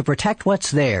lengths to protect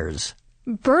what's theirs.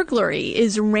 Burglary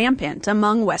is rampant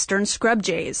among western scrub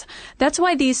jays. That's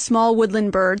why these small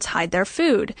woodland birds hide their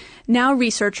food. Now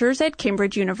researchers at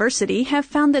Cambridge University have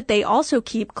found that they also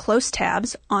keep close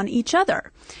tabs on each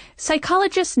other.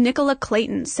 Psychologist Nicola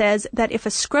Clayton says that if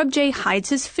a scrub jay hides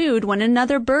his food when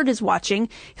another bird is watching,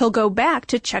 he'll go back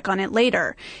to check on it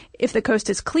later. If the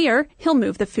coast is clear, he'll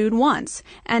move the food once.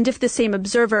 And if the same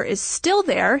observer is still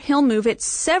there, he'll move it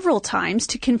several times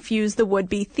to confuse the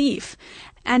would-be thief.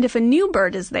 And if a new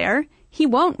bird is there, he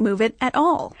won't move it at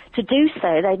all. To do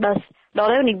so, they must not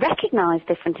only recognise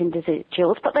different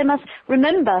individuals, but they must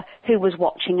remember who was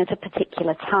watching at a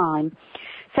particular time.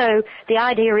 So the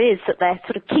idea is that they're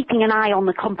sort of keeping an eye on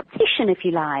the competition, if you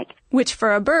like. Which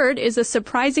for a bird is a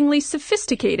surprisingly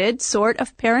sophisticated sort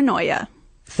of paranoia.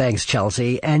 Thanks,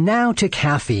 Chelsea. And now to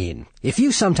caffeine. If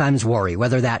you sometimes worry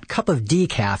whether that cup of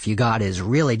decaf you got is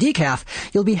really decaf,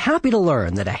 you'll be happy to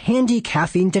learn that a handy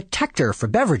caffeine detector for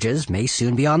beverages may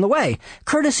soon be on the way,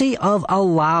 courtesy of a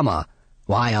llama.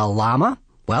 Why a llama?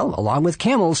 Well, along with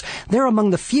camels, they're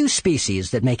among the few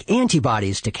species that make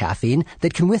antibodies to caffeine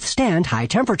that can withstand high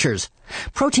temperatures.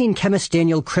 Protein chemist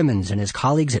Daniel Crimmins and his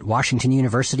colleagues at Washington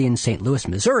University in St. Louis,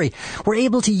 Missouri, were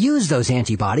able to use those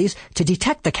antibodies to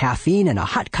detect the caffeine in a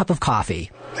hot cup of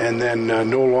coffee. And then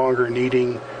no longer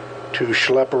needing to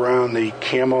schlep around the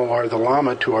camel or the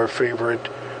llama to our favorite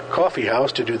coffee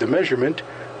house to do the measurement,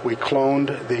 we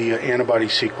cloned the antibody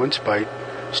sequence by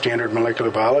standard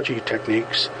molecular biology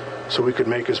techniques, so we could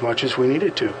make as much as we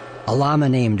needed to. A llama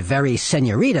named Very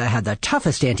Senorita had the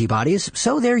toughest antibodies,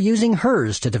 so they're using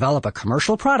hers to develop a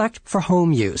commercial product for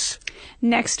home use.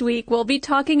 Next week, we'll be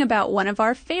talking about one of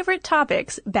our favorite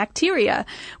topics, bacteria.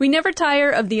 We never tire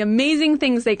of the amazing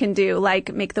things they can do,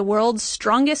 like make the world's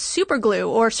strongest superglue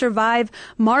or survive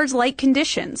Mars-like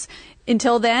conditions.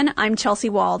 Until then, I'm Chelsea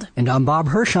Wald. And I'm Bob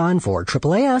Hirshon for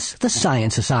AAAS, the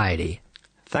Science Society.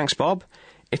 Thanks, Bob.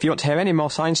 If you want to hear any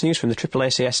more science news from the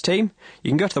AAACS team,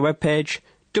 you can go to the webpage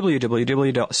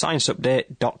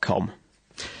www.scienceupdate.com.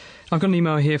 I've got an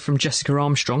email here from Jessica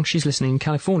Armstrong. She's listening in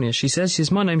California. She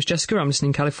says, my name's Jessica. I'm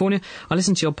listening in California. I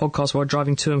listen to your podcast while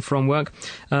driving to and from work.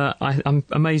 I'm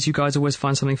amazed you guys always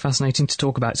find something fascinating to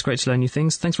talk about. It's great to learn new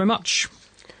things. Thanks very much.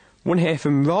 One here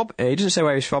from Rob. He doesn't say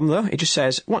where he's from, though. He just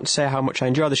says, want to say how much I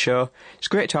enjoy the show. It's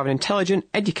great to have an intelligent,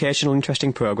 educational,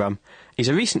 interesting programme. He's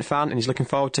a recent fan and he's looking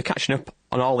forward to catching up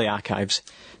on all the archives.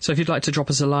 So if you'd like to drop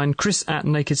us a line,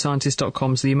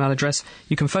 chris@nakedscientist.com is the email address.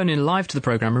 You can phone in live to the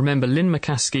programme. Remember, Lynn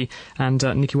McCaskey and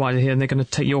Nikki White are here, and they're going to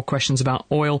take your questions about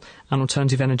oil and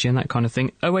alternative energy and that kind of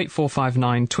thing.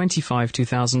 08459 25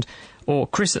 2000 or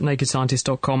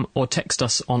chris@nakedscientist.com, or text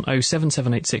us on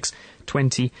 07786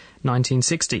 20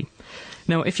 1960.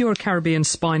 Now, if you're a Caribbean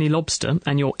spiny lobster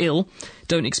and you're ill,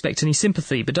 don't expect any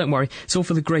sympathy, but don't worry, it's all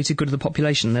for the greater good of the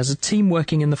population. There's a team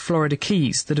working in the Florida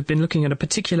Keys that have been looking at a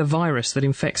particular virus that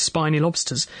infects spiny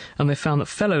lobsters, and they found that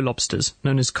fellow lobsters,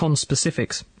 known as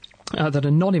conspecifics, that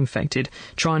are not infected,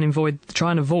 try and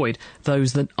avoid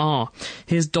those that are.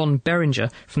 Here's Don Beringer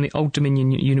from the Old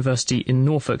Dominion University in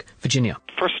Norfolk, Virginia.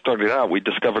 First started out, we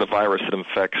discovered a virus that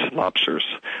infects lobsters,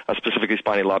 specifically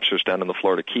spiny lobsters down in the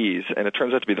Florida Keys, and it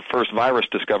turns out to be the first virus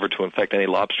discovered to infect any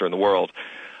lobster in the world.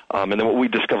 And then what we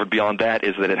discovered beyond that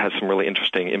is that it has some really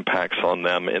interesting impacts on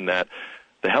them, in that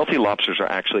the healthy lobsters are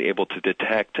actually able to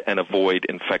detect and avoid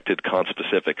infected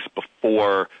conspecifics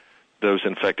before those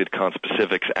infected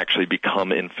conspecifics actually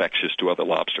become infectious to other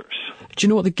lobsters. Do you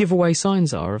know what the giveaway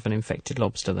signs are of an infected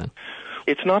lobster, then?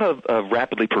 It's not a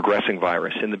rapidly progressing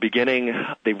virus. In the beginning,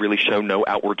 they really show no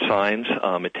outward signs.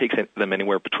 It takes them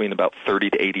anywhere between about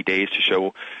 30 to 80 days to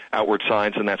show outward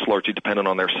signs, and that's largely dependent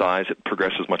on their size. It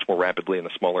progresses much more rapidly in the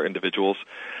smaller individuals.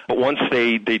 But once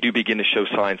they do begin to show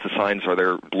signs, the signs are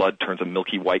their blood turns a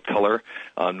milky white color.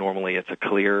 Normally it's a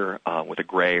clear with a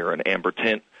gray or an amber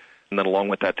tint. And then along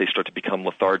with that, they start to become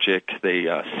lethargic. They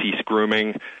cease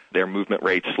grooming. Their movement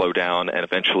rates slow down, and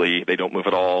eventually they don't move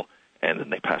at all, and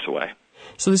then they pass away.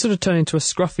 So they sort of turn into a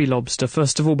scruffy lobster,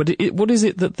 first of all, but what is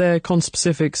it that their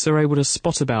conspecifics are able to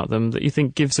spot about them that you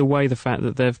think gives away the fact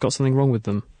that they've got something wrong with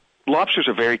them? Lobsters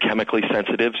are very chemically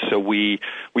sensitive, so we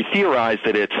theorize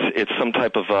that it's some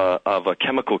type of a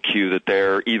chemical cue that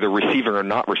they're either receiving or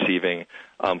not receiving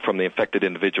from the infected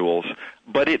individuals.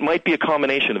 But it might be a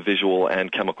combination of visual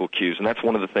and chemical cues, and that's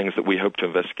one of the things that we hope to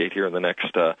investigate here in the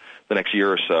next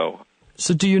year or so.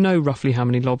 So do you know roughly how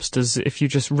many lobsters, if you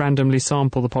just randomly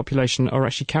sample the population, are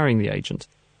actually carrying the agent?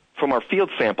 From our field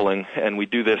sampling, and we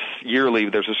do this yearly,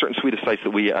 there's a certain suite of sites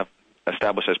that we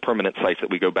establish as permanent sites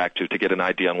that we go back to get an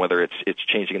idea on whether it's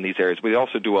changing in these areas. We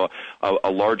also do a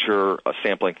larger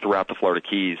sampling throughout the Florida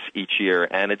Keys each year,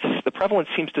 and the prevalence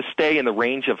seems to stay in the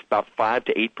range of about 5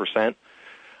 to 8%.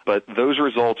 But those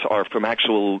results are from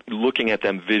actual looking at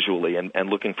them visually and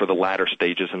looking for the latter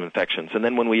stages of infections. And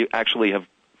then when we actually have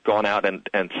gone out and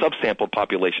subsampled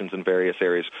populations in various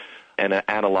areas and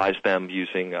analyzed them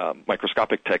using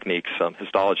microscopic techniques,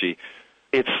 histology,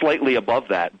 it's slightly above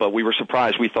that, but we were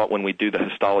surprised. We thought when we do the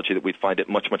histology that we'd find it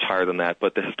much, much higher than that,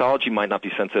 but the histology might not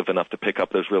be sensitive enough to pick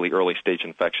up those really early-stage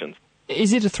infections.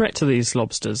 Is it a threat to these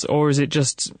lobsters, or is it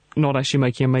just not actually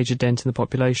making a major dent in the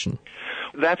population?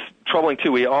 That's troubling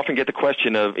too. We often get the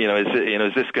question of,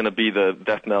 is this going to be the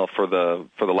death knell for the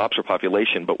lobster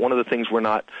population? But one of the things we're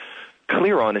not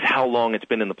clear on is how long it's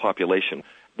been in the population.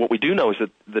 What we do know is that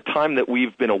the time that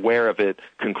we've been aware of it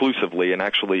conclusively and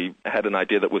actually had an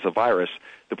idea that it was a virus,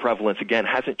 the prevalence, again,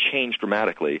 hasn't changed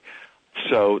dramatically.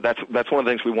 So that's one of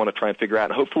the things we want to try and figure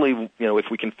out. And hopefully, if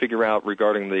we can figure out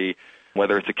regarding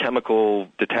whether it's a chemical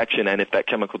detection, and if that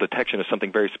chemical detection is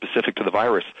something very specific to the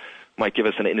virus, might give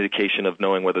us an indication of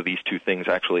knowing whether these two things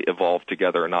actually evolved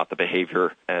together or not, the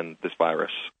behavior and this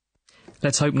virus.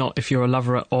 Let's hope not, if you're a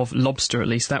lover of lobster, at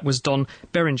least. That was Don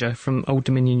Beringer from Old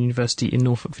Dominion University in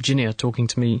Norfolk, Virginia, talking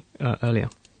to me earlier.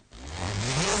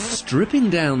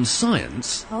 Stripping down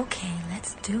science. Okay,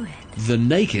 let's do it. The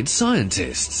Naked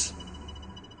Scientists.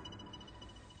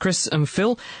 Chris and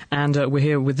Phil, and we're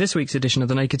here with this week's edition of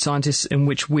The Naked Scientists, in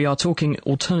which we are talking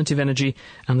alternative energy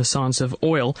and the science of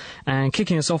oil. And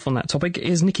kicking us off on that topic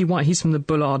is Nicky White. He's from the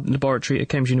Bullard Laboratory at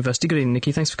Cambridge University. Good evening,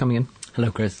 Nicky. Thanks for coming in.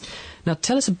 Hello, Chris. Now,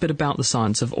 tell us a bit about the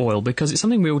science of oil, because it's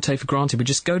something we all take for granted. We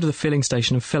just go to the filling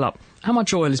station and fill up. How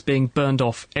much oil is being burned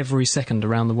off every second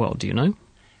around the world, do you know?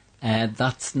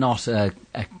 That's not a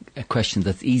question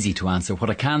that's easy to answer. What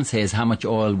I can say is how much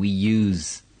oil we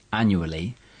use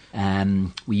annually.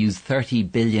 We use 30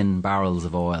 billion barrels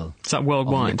of oil. Is that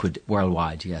worldwide? Liquid,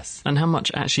 worldwide, yes. And how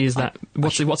much actually is that?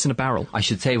 What's in a barrel? I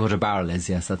should say what a barrel is,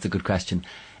 yes, that's a good question.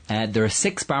 There are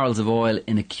 6 barrels of oil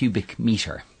in a cubic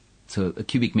metre. So a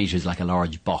cubic metre is like a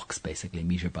large box, basically,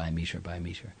 metre by metre by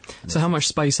metre. So how much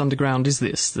space underground is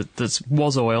this that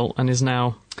was oil and is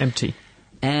now empty?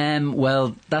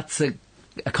 Well, that's a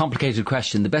complicated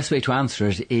question. The best way to answer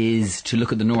it is to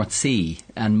look at the North Sea,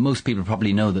 and most people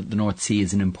probably know that the North Sea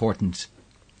is an important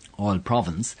oil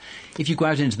province. If you go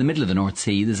out into the middle of the North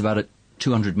Sea, there's about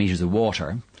 200 metres of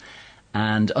water,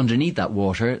 and underneath that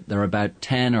water there are about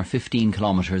 10 or 15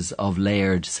 kilometres of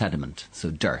layered sediment,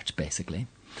 so dirt basically.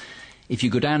 If you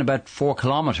go down about 4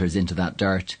 kilometres into that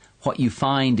dirt, what you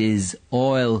find is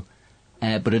oil,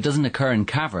 but it doesn't occur in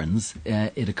caverns.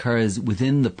 It occurs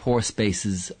within the pore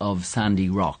spaces of sandy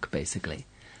rock, basically.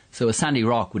 So a sandy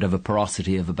rock would have a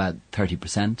porosity of about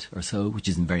 30% or so, which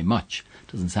isn't very much.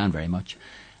 Doesn't sound very much.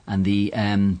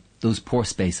 And those pore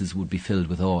spaces would be filled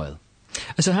with oil.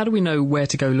 So how do we know where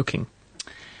to go looking?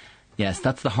 Yes,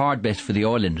 that's the hard bit for the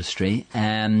oil industry.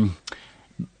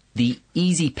 The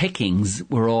easy pickings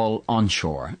were all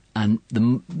onshore, and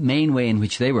the main way in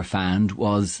which they were found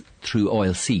was through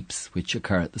oil seeps, which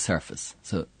occur at the surface.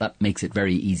 So that makes it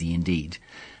very easy indeed.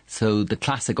 So the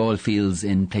classic oil fields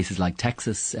in places like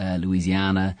Texas,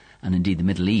 Louisiana, and indeed the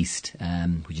Middle East,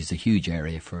 which is a huge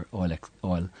area for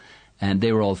oil, and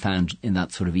they were all found in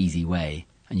that sort of easy way.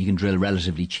 And you can drill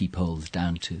relatively cheap holes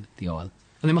down to the oil.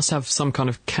 And they must have some kind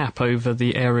of cap over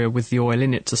the area with the oil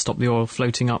in it to stop the oil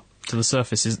floating up to the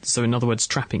surface, so in other words,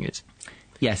 trapping it.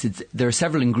 Yes, there are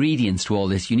several ingredients to all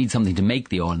this. You need something to make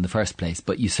the oil in the first place,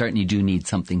 but you certainly do need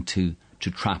something to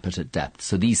trap it at depth.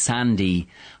 So these sandy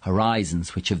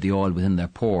horizons, which have the oil within their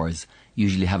pores,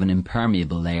 usually have an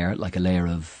impermeable layer, like a layer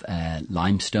of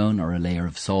limestone or a layer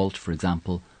of salt, for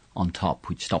example, on top,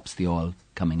 which stops the oil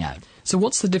coming out. So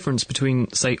what's the difference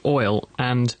between, say, oil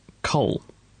and coal?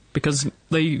 Because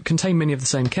they contain many of the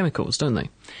same chemicals, don't they?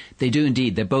 They do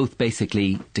indeed. They're both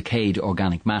basically decayed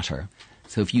organic matter.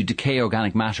 So if you decay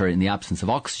organic matter in the absence of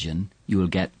oxygen, you will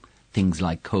get things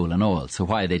like coal and oil. So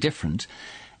why are they different?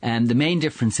 And the main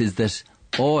difference is that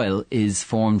oil is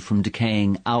formed from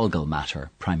decaying algal matter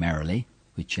primarily,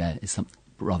 which is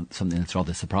something that's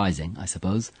rather surprising, I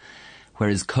suppose,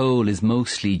 whereas coal is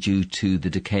mostly due to the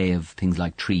decay of things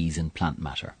like trees and plant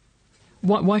matter.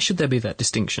 Why should there be that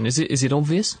distinction? Is it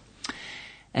obvious?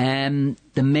 The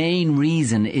main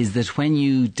reason is that when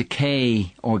you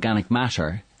decay organic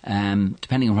matter,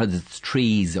 depending on whether it's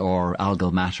trees or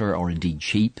algal matter or indeed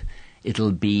sheep,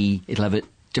 it'll have a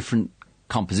different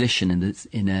composition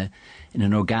in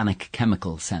an organic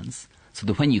chemical sense. So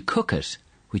that when you cook it,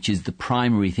 which is the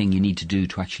primary thing you need to do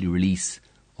to actually release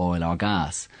oil or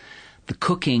gas, the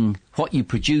cooking, what you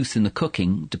produce in the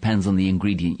cooking depends on the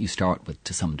ingredient you start with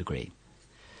to some degree.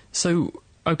 So,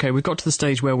 okay, we've got to the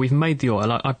stage where we've made the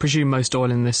oil. I presume most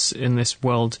oil in this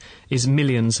world is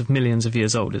millions of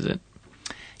years old, is it?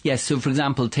 Yes, so for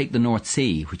example, take the North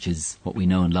Sea, which is what we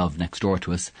know and love next door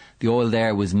to us. The oil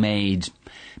there was made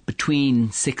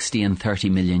between 60 and 30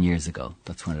 million years ago.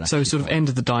 That's when it actually So sort of end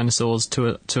of the dinosaurs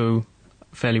to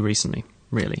fairly recently,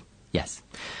 really. Yes.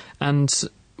 And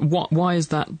why is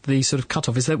that the sort of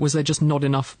cut-off? Was there just not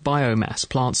enough biomass,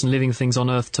 plants and living things on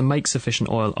Earth to make sufficient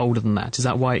oil older than that? Is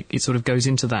that why it sort of goes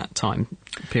into that time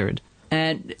period?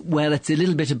 Well, it's a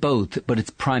little bit of both, but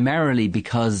it's primarily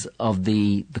because of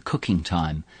the cooking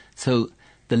time. So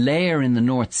the layer in the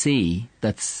North Sea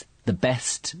that's the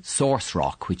best source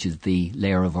rock, which is the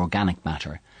layer of organic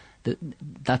matter,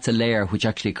 that's a layer which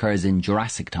actually occurs in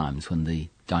Jurassic times when the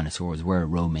dinosaurs were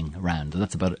roaming around.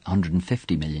 That's about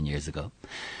 150 million years ago.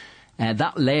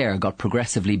 That layer got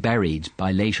progressively buried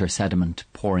by later sediment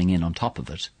pouring in on top of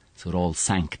it, so it all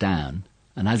sank down.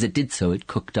 And as it did so, it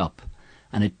cooked up.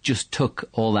 And it just took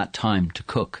all that time to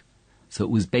cook. So it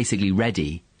was basically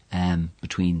ready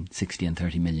between 60 and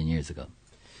 30 million years ago.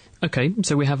 OK,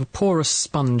 so we have a porous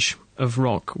sponge of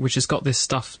rock which has got this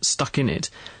stuff stuck in it.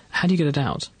 How do you get it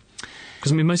out?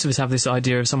 Because, I mean, most of us have this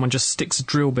idea of someone just sticks a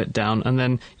drill bit down and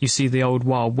then you see the old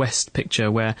Wild West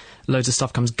picture where loads of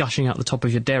stuff comes gushing out the top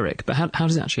of your derrick. But how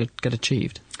does it actually get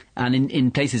achieved? And in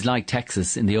places like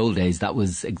Texas, in the old days, that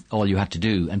was all you had to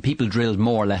do. And people drilled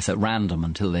more or less at random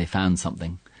until they found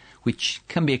something, which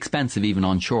can be expensive even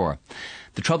on shore.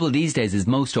 The trouble these days is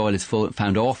most oil is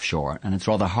found offshore, and it's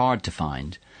rather hard to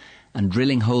find. And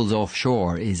drilling holes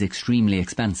offshore is extremely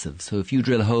expensive. So if you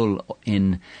drill a hole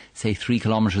in, say, 3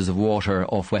 kilometres of water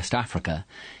off West Africa,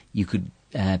 you could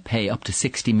pay up to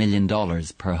 $60 million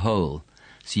per hole.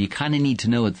 So you kind of need to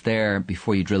know it's there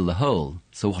before you drill the hole.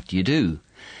 So what do?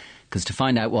 Because to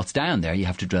find out what's down there, you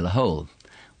have to drill a hole.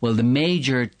 Well, the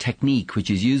major technique which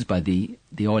is used by the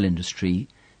oil industry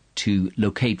to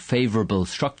locate favourable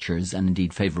structures and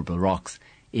indeed favourable rocks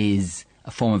is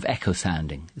a form of echo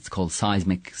sounding. It's called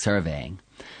seismic surveying.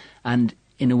 And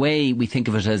in a way, we think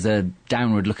of it as a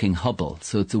downward-looking Hubble.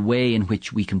 So it's a way in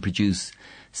which we can produce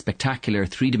spectacular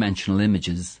three-dimensional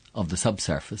images of the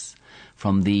subsurface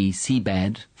from the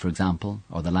seabed, for example,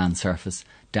 or the land surface,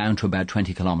 down to about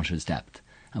 20 kilometres depth.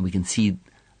 And we can see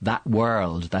that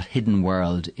world, that hidden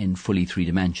world, in fully 3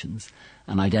 dimensions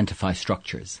and identify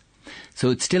structures. So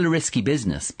it's still a risky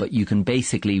business, but you can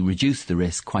basically reduce the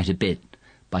risk quite a bit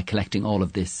by collecting all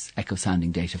of this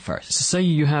echo-sounding data first. So say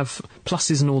you have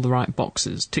pluses in all the right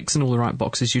boxes, ticks in all the right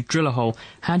boxes, you drill a hole,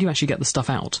 how do you actually get the stuff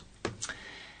out?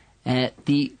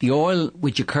 The oil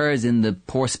which occurs in the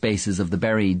pore spaces of the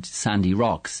buried sandy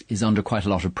rocks is under quite a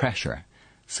lot of pressure.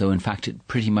 So in fact it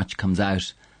pretty much comes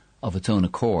out of its own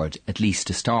accord, at least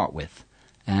to start with.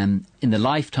 In the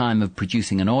lifetime of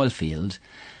producing an oil field,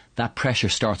 that pressure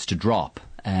starts to drop.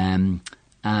 And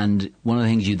one of the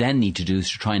things you then need to do is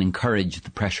to try and encourage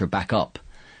the pressure back up.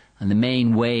 And the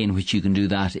main way in which you can do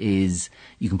that is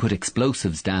you can put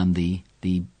explosives down the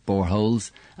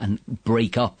boreholes and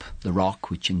break up the rock,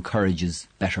 which encourages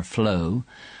better flow.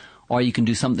 Or you can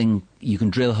do something, you can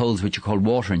drill holes which are called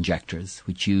water injectors,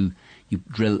 which you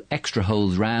drill extra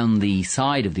holes round the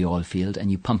side of the oil field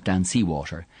and you pump down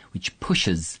seawater, which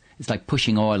pushes, it's like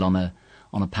pushing oil on a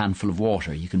pan full of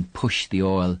water. You can push the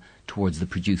oil towards the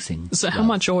producing. So how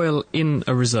much oil in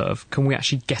a reserve can we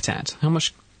actually get at? How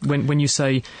much, when you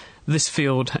say this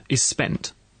field is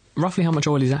spent, roughly how much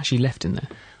oil is actually left in there?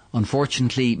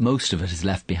 Unfortunately, most of it is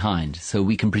left behind. So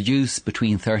we can produce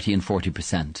between 30 and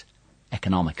 40%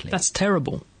 economically. That's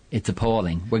terrible. It's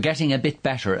appalling. We're getting a bit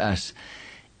better at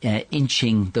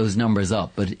inching those numbers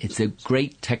up, but it's a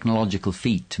great technological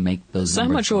feat to make those numbers. So how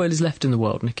much oil is left in the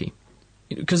world, Nicky?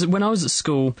 Because when I was at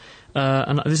school,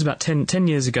 and this is about 10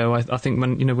 years ago, I think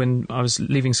when I was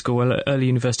leaving school, early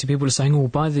university, people were saying, oh,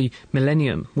 by the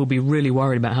millennium, we'll be really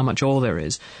worried about how much oil there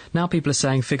is. Now people are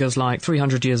saying figures like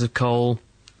 300 years of coal,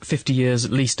 50 years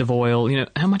at least of oil.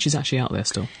 How much is actually out there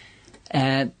still?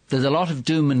 There's a lot of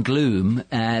doom and gloom.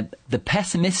 The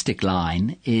pessimistic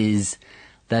line is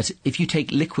that if you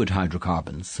take liquid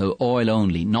hydrocarbons, so oil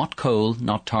only, not coal,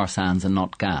 not tar sands and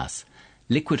not gas,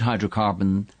 liquid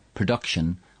hydrocarbon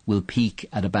production will peak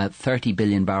at about 30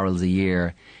 billion barrels a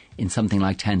year in something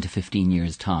like 10 to 15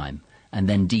 years' time, and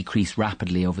then decrease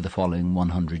rapidly over the following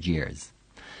 100 years.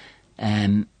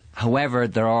 However,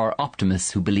 there are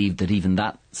optimists who believe that even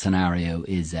that scenario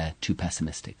is too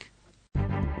pessimistic.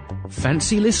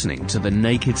 Fancy listening to The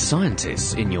Naked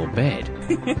Scientists in your bed,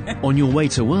 on your way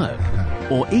to work,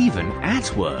 or even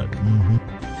at work?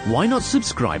 Why not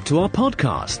subscribe to our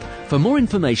podcast? For more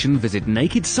information, visit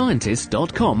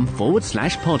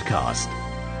nakedscientist.com/podcast.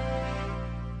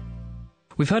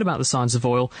 We've heard about the science of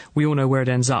oil. We all know where it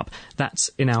ends up. That's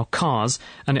in our cars,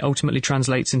 and it ultimately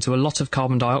translates into a lot of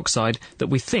carbon dioxide that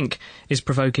we think is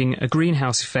provoking a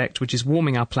greenhouse effect, which is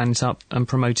warming our planet up and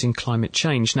promoting climate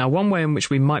change. Now, one way in which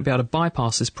we might be able to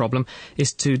bypass this problem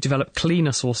is to develop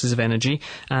cleaner sources of energy,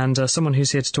 and someone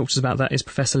who's here to talk to us about that is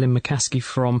Professor Lynn McCaskey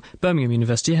from Birmingham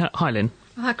University. Hi, Lynn.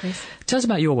 Hi, Chris. Tell us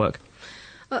about your work.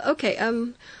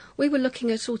 We were looking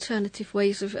at alternative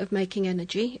ways of making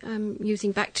energy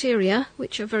using bacteria,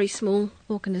 which are very small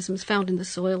organisms found in the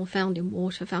soil, found in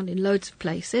water, found in loads of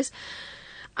places.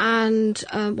 And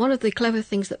one of the clever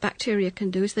things that bacteria can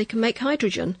do is they can make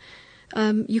hydrogen.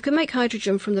 You can make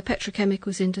hydrogen from the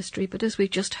petrochemicals industry, but as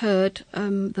we've just heard,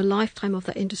 the lifetime of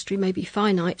that industry may be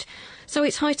finite. So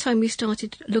it's high time we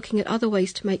started looking at other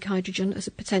ways to make hydrogen as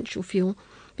a potential fuel,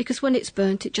 because when it's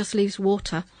burnt, it just leaves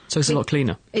water. So it's a lot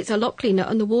cleaner? It's a lot cleaner,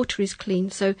 and the water is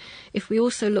clean. So if we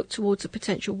also look towards a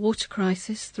potential water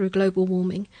crisis through global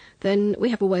warming, then we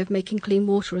have a way of making clean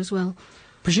water as well.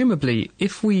 Presumably,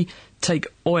 if we take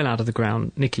oil out of the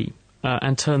ground, Nikki,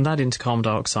 and turn that into carbon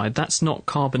dioxide, that's not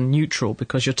carbon neutral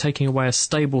because you're taking away a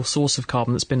stable source of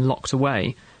carbon that's been locked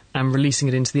away and releasing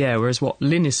it into the air, whereas what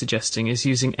Lynn is suggesting is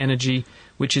using energy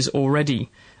which is already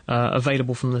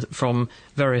available from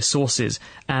various sources,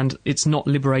 and it's not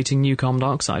liberating new carbon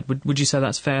dioxide. Would you say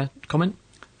that's a fair comment?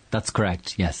 That's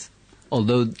correct, yes.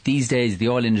 Although these days the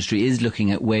oil industry is looking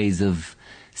at ways of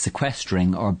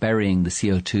sequestering or burying the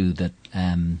CO2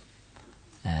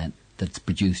 that's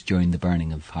produced during the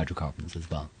burning of hydrocarbons as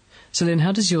well. So Lynn,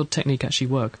 how does your technique actually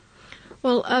work?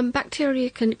 Well,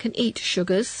 bacteria can eat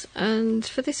sugars, and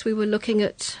for this we were looking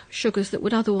at sugars that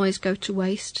would otherwise go to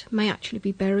waste, may actually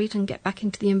be buried and get back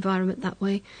into the environment that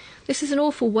way. This is an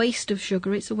awful waste of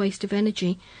sugar, it's a waste of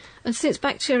energy. And since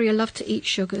bacteria love to eat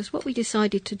sugars, what we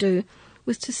decided to do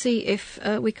was to see if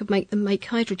we could make them make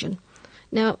hydrogen.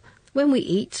 Now, when we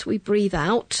eat, we breathe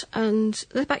out, and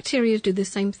the bacteria do the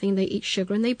same thing. They eat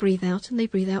sugar and they breathe out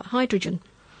hydrogen.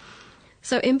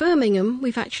 So in Birmingham,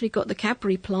 we've actually got the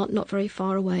Cadbury plant not very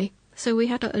far away. So we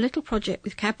had a little project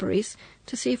with Cadbury's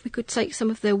to see if we could take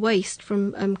some of their waste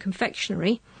from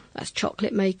confectionery, that's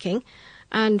chocolate making,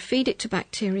 and feed it to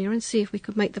bacteria and see if we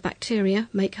could make the bacteria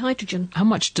make hydrogen. How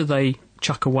much do they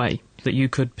chuck away that you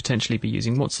could potentially be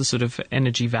using? What's the sort of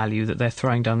energy value that they're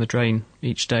throwing down the drain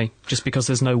each day, just because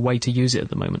there's no way to use it at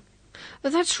the moment?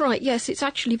 That's right, yes, it's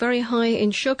actually very high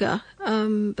in sugar,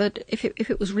 but if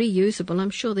it was reusable, I'm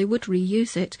sure they would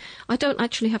reuse it. I don't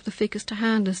actually have the figures to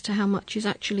hand as to how much is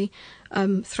actually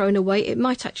thrown away. It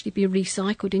might actually be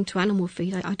recycled into animal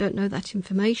feed, I don't know that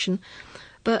information.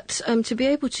 But to be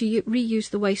able to reuse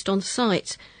the waste on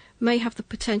site may have the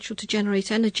potential to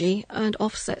generate energy and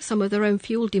offset some of their own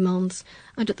fuel demands,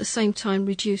 and at the same time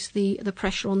reduce the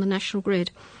pressure on the national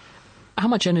grid. How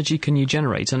much energy can you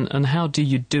generate, and how do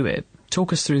you do it?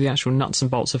 Talk us through the actual nuts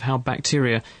and bolts of how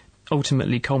bacteria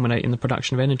ultimately culminate in the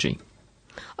production of energy.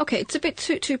 OK, it's a bit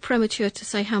too premature to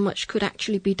say how much could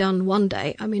actually be done one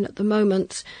day. I mean, at the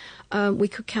moment, we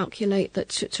could calculate that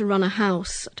to run a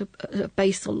house at a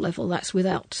basal level, that's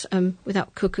without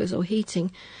cookers or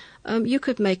heating, you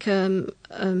could make a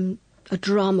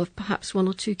drum of perhaps 1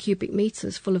 or 2 cubic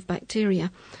metres full of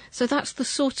bacteria. So that's the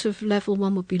sort of level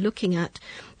one would be looking at.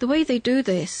 The way they do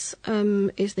this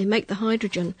is they make the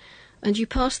hydrogen, and you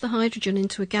pass the hydrogen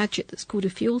into a gadget that's called a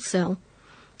fuel cell.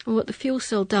 And what the fuel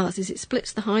cell does is it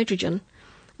splits the hydrogen,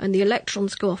 and the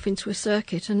electrons go off into a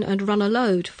circuit and run a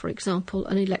load, for example,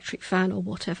 an electric fan or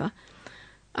whatever.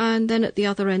 And then at the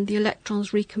other end, the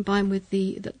electrons recombine with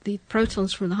the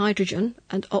protons from the hydrogen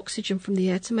and oxygen from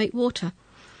the air to make water.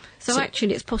 So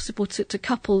actually it's possible to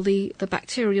couple the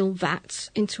bacterial vat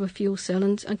into a fuel cell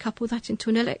and couple that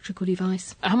into an electrical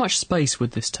device. How much space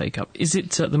would this take up? Is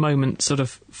it at the moment sort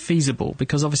of feasible?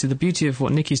 Because obviously the beauty of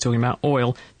what Nikki's talking about,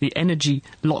 oil, the energy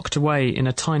locked away in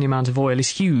a tiny amount of oil is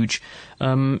huge.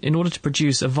 In order to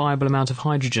produce a viable amount of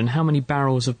hydrogen, how many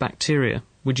barrels of bacteria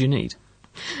would you need?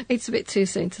 It's a bit too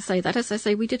soon to say that. As I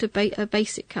say, we did a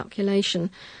basic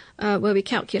calculation where we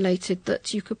calculated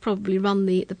that you could probably run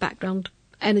the background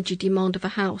energy demand of a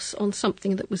house on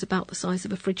something that was about the size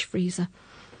of a fridge freezer.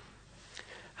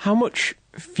 How much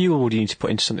fuel would you need to put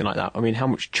into something like that? I mean, how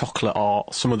much chocolate or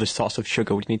some other sorts of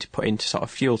sugar would you need to put into sort of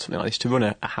fuel something like this to run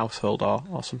a household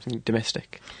or something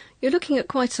domestic? You're looking at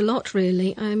quite a lot,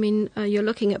 really. I mean, you're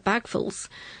looking at bagfuls.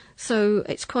 So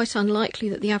it's quite unlikely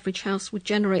that the average house would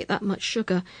generate that much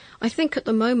sugar. I think at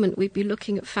the moment we'd be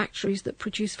looking at factories that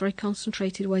produce very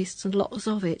concentrated wastes and lots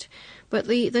of it. But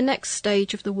the next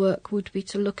stage of the work would be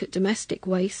to look at domestic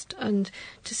waste and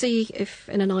to see if,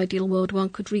 in an ideal world, one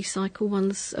could recycle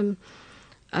one's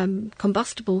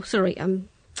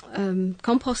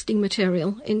composting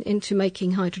material into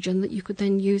making hydrogen that you could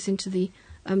then use into the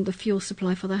fuel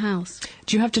supply for the house.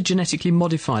 Do you have to genetically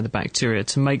modify the bacteria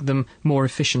to make them more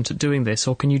efficient at doing this,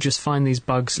 or can you just find these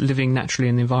bugs living naturally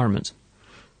in the environment?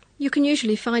 You can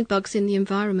usually find bugs in the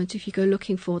environment if you go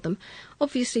looking for them.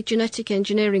 Obviously, genetic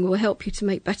engineering will help you to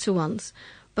make better ones,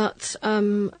 but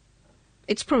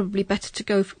it's probably better to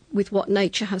go with what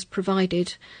nature has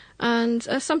provided. And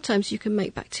sometimes you can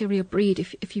make bacteria breed.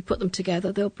 If you put them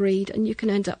together, they'll breed, and you can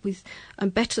end up with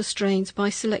better strains by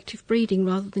selective breeding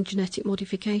rather than genetic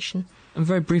modification. And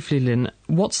very briefly, Lynn,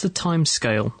 what's the time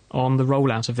scale on the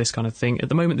rollout of this kind of thing? At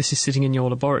the moment, this is sitting in your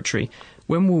laboratory.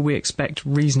 When will we expect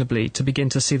reasonably to begin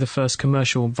to see the first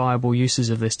commercial viable uses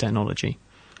of this technology?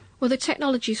 Well, the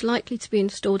technology is likely to be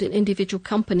installed in individual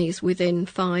companies within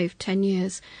 5-10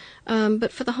 years.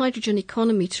 But for the hydrogen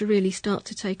economy to really start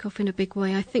to take off in a big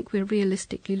way, I think we're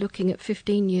realistically looking at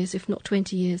 15 years, if not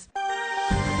 20 years.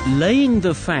 Laying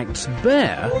the facts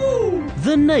bare,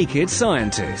 the Naked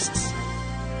Scientists.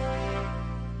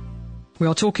 We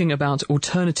are talking about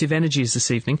alternative energies this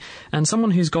evening, and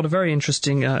someone who's got a very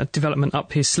interesting development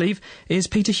up his sleeve is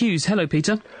Peter Hughes. Hello,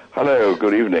 Peter. Hello,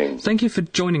 good evening. Thank you for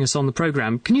joining us on the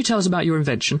programme. Can you tell us about your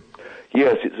invention?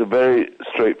 Yes, it's a very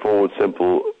straightforward,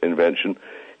 simple invention.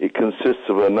 It consists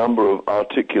of a number of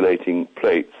articulating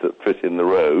plates that fit in the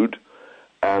road,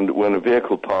 and when a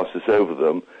vehicle passes over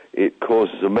them, it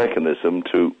causes a mechanism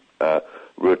to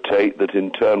rotate that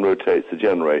in turn rotates the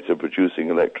generator, producing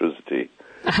electricity.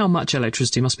 How much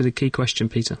electricity must be the key question,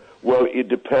 Peter? Well, it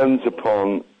depends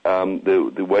upon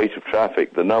the weight of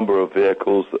traffic, the number of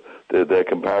vehicles, their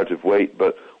comparative weight,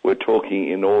 but we're talking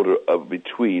in order of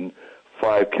between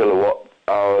 5 kilowatt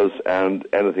hours and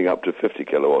anything up to 50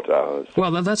 kilowatt hours.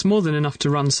 Well, that's more than enough to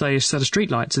run, say, a set of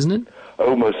streetlights, isn't it?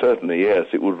 Oh, most certainly, yes.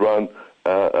 It would run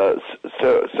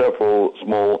several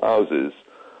small houses,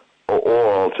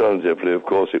 or alternatively, of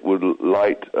course, it would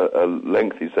light a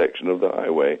lengthy section of the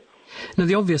highway. Now,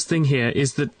 the obvious thing here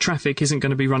is that traffic isn't going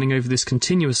to be running over this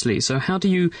continuously, so how do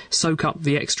you soak up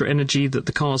the extra energy that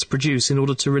the cars produce in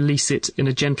order to release it in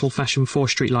a gentle fashion for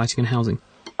street lighting and housing?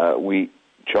 We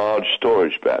charge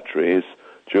storage batteries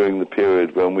during the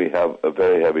period when we have a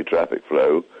very heavy traffic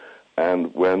flow,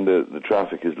 and when the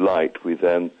traffic is light, we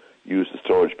then use the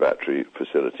storage battery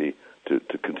facility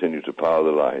to continue to power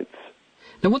the lights.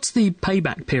 Now, what's the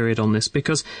payback period on this?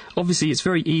 Because obviously it's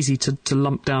very easy to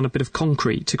lump down a bit of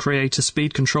concrete to create a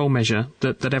speed control measure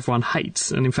that everyone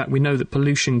hates. And in fact, we know that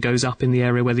pollution goes up in the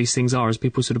area where these things are as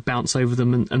people sort of bounce over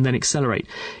them and then accelerate.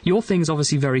 Your thing's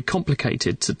obviously very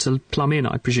complicated to plumb in,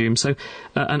 I presume, so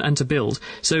and to build.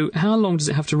 So how long does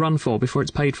it have to run for before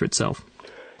it's paid for itself?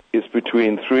 It's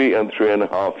between 3 and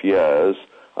 3.5 years,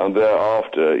 and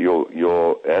thereafter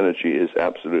your energy is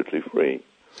absolutely free.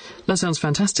 That sounds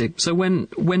fantastic. So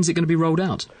when's it going to be rolled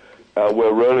out?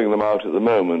 We're rolling them out at the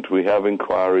moment. We have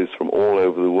inquiries from all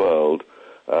over the world,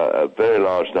 a very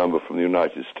large number from the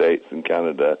United States and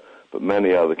Canada, but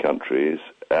many other countries,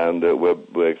 and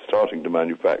we're starting to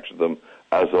manufacture them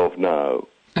as of now.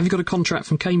 Have you got a contract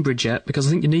from Cambridge yet? Because I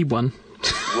think you need one.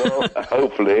 Well,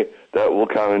 hopefully that will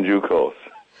come in due course.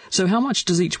 So how much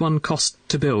does each one cost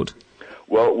to build?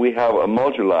 Well, we have a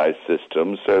modularized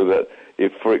system so that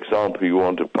if, for example, you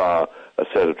want to power a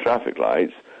set of traffic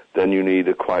lights, then you need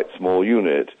a quite small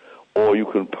unit, or you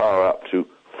can power up to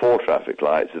 4 traffic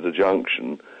lights at a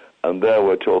junction, and there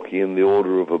we're talking in the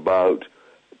order of about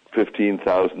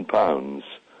 £15,000.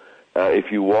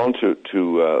 If you want to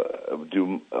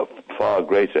do a far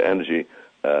greater energy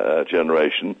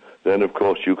generation, then of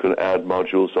course you can add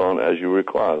modules on as you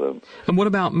require them. And what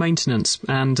about maintenance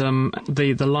and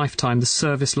the lifetime, the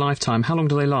service lifetime? How long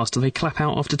do they last? Do they clap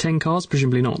out after 10 cars?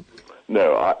 Presumably not.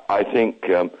 No, I think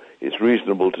it's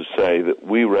reasonable to say that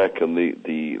we reckon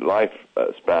the life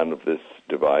span of this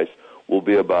device will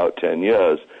be about 10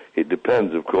 years. It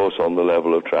depends, of course, on the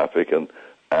level of traffic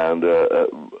and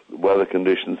weather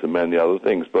conditions and many other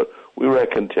things. But we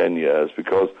reckon 10 years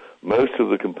because most of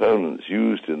the components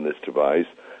used in this device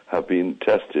have been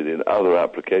tested in other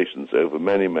applications over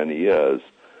many, many years,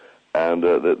 and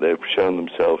that they've shown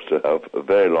themselves to have a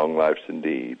very long lives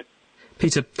indeed.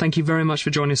 Peter, thank you very much for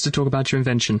joining us to talk about your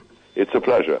invention. It's a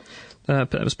pleasure.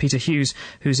 That was Peter Hughes,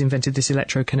 who's invented this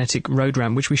electrokinetic road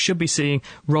ramp, which we should be seeing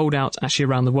rolled out actually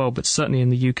around the world, but certainly in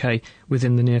the UK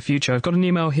within the near future. I've got an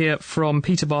email here from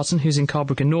Peter Barton, who's in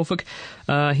Carbrook in Norfolk.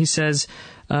 He says,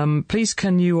 please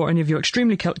can you or any of your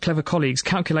extremely clever colleagues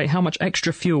calculate how much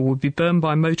extra fuel would be burned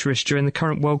by motorists during the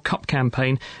current World Cup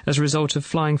campaign as a result of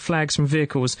flying flags from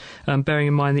vehicles, bearing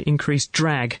in mind the increased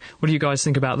drag? What do you guys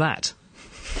think about that?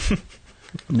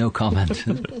 No comment.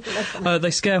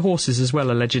 They scare horses as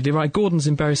well, allegedly. Right, Gordon's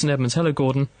in Bury St Edmunds. Hello,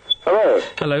 Gordon. Hello.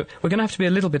 Hello. We're going to have to be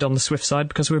a little bit on the swift side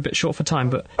because we're a bit short for time,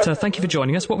 but thank you for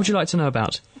joining us. What would you like to know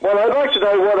about? Well, I'd like to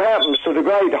know what happens to the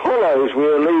great hollows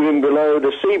we're leaving below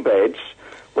the seabeds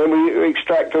when we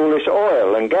extract all this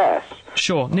oil and gas.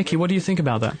 Sure. Nicky, what do you think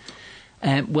about that?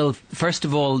 Well, first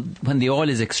of all, when the oil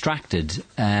is extracted,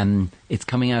 it's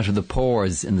coming out of the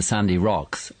pores in the sandy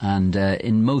rocks, and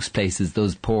in most places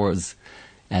those pores,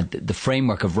 the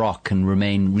framework of rock can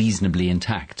remain reasonably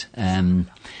intact.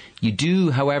 You do,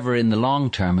 however, in the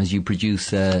long term, as you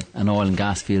produce an oil and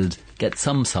gas field, get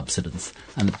some subsidence.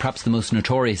 And perhaps the most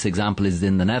notorious example is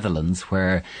in the Netherlands,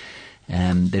 where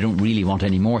they don't really want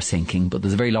any more sinking, but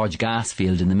there's a very large gas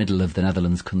field in the middle of the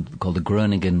Netherlands called the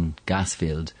Groningen gas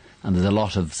field, and there's a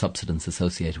lot of subsidence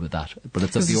associated with that. But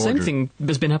it's of the order. The same thing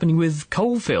has been happening with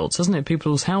coal fields, hasn't it?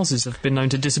 People's houses have been known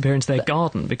to disappear into their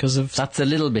garden because of... That's a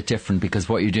little bit different, because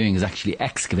what you're doing is actually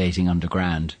excavating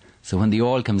underground. So when the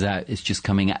oil comes out, it's just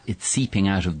it's seeping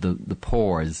out of the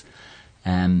pores,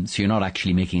 so you're not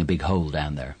actually making a big hole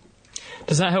down there.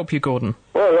 Does that help you, Gordon?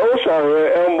 Well,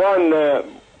 also,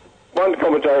 one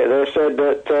commentator there said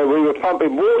that we were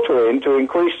pumping water in to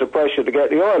increase the pressure to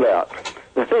get the oil out.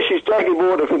 Now, this is taking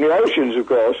water from the oceans, of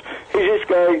course. Is this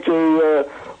going to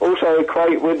also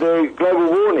equate with the global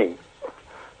warming?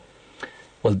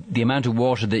 Well, the amount of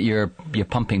water that you're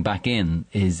pumping back in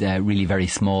is really very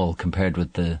small compared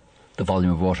with the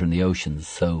volume of water in the oceans,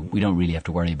 so we don't really have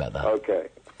to worry about that. Okay.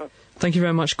 Thank you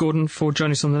very much, Gordon, for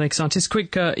joining us on The Naked Scientist.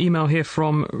 Quick email here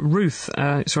from Ruth.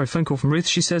 Phone call from Ruth.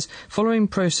 She says, following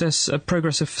progress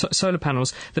of solar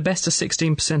panels, the best are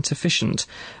 16% efficient.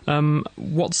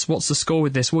 What's the score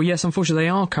with this? Well, yes, unfortunately, they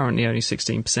are currently only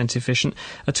 16% efficient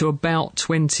to about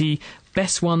 20.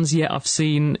 Best ones yet I've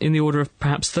seen in the order of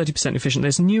perhaps 30% efficient.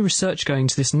 There's new research going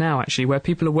into this now, actually, where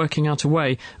people are working out a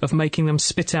way of making them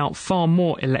spit out far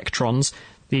more electrons,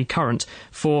 the current,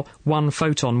 for one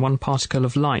photon, one particle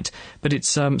of light. But it's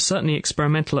certainly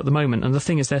experimental at the moment, and the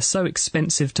thing is they're so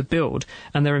expensive to build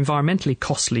and they're environmentally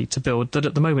costly to build that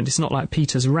at the moment it's not like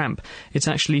Peter's ramp. It's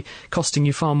actually costing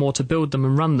you far more to build them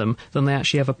and run them than they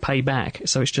actually ever pay back,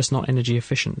 so it's just not energy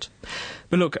efficient.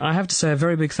 But look, I have to say a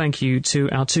very big thank you to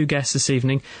our two guests this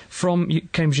evening. From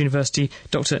Cambridge University,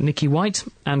 Dr. Nicky White,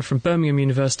 and from Birmingham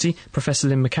University, Professor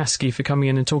Lynn McCaskey, for coming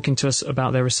in and talking to us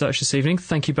about their research this evening.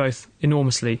 Thank you both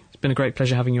enormously. It's been a great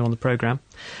pleasure having you on the programme.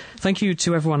 Thank you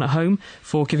to everyone at home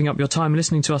for giving up your time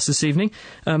listening to us this evening.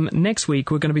 Next week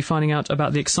we're going to be finding out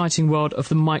about the exciting world of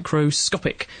the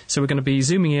microscopic. So we're going to be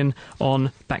zooming in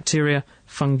on bacteria,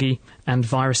 fungi and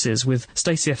viruses with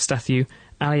Stacey F. Stathew,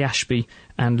 Ali Ashby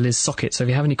and Liz Sockett. So if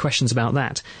you have any questions about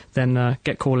that, then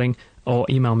get calling or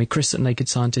email me,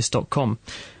 chris@nakedscientist.com.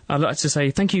 I'd like to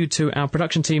say thank you to our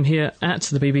production team here at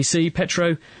the BBC,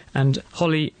 Petro and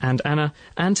Holly and Anna,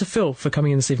 and to Phil for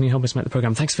coming in this evening and helping us make the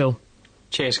programme. Thanks, Phil.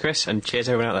 Cheers, Chris, and cheers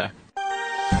everyone out there.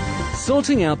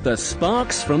 Sorting out the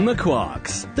sparks from the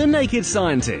quarks. The Naked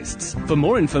Scientists. For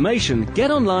more information,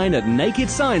 get online at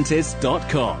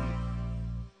nakedscientists.com.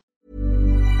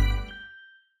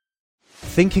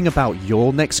 Thinking about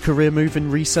your next career move in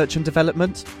research and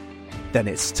development? Then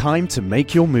it's time to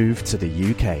make your move to the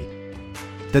UK.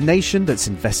 The nation that's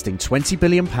investing £20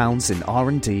 billion in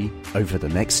R&D over the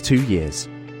next 2 years.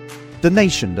 The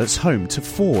nation that's home to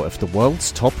 4 of the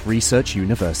world's top research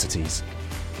universities.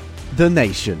 The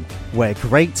nation where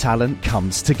great talent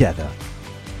comes together.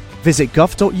 Visit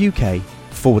gov.uk/great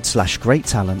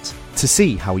talent to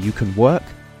see how you can work,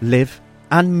 live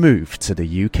and move to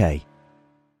the UK.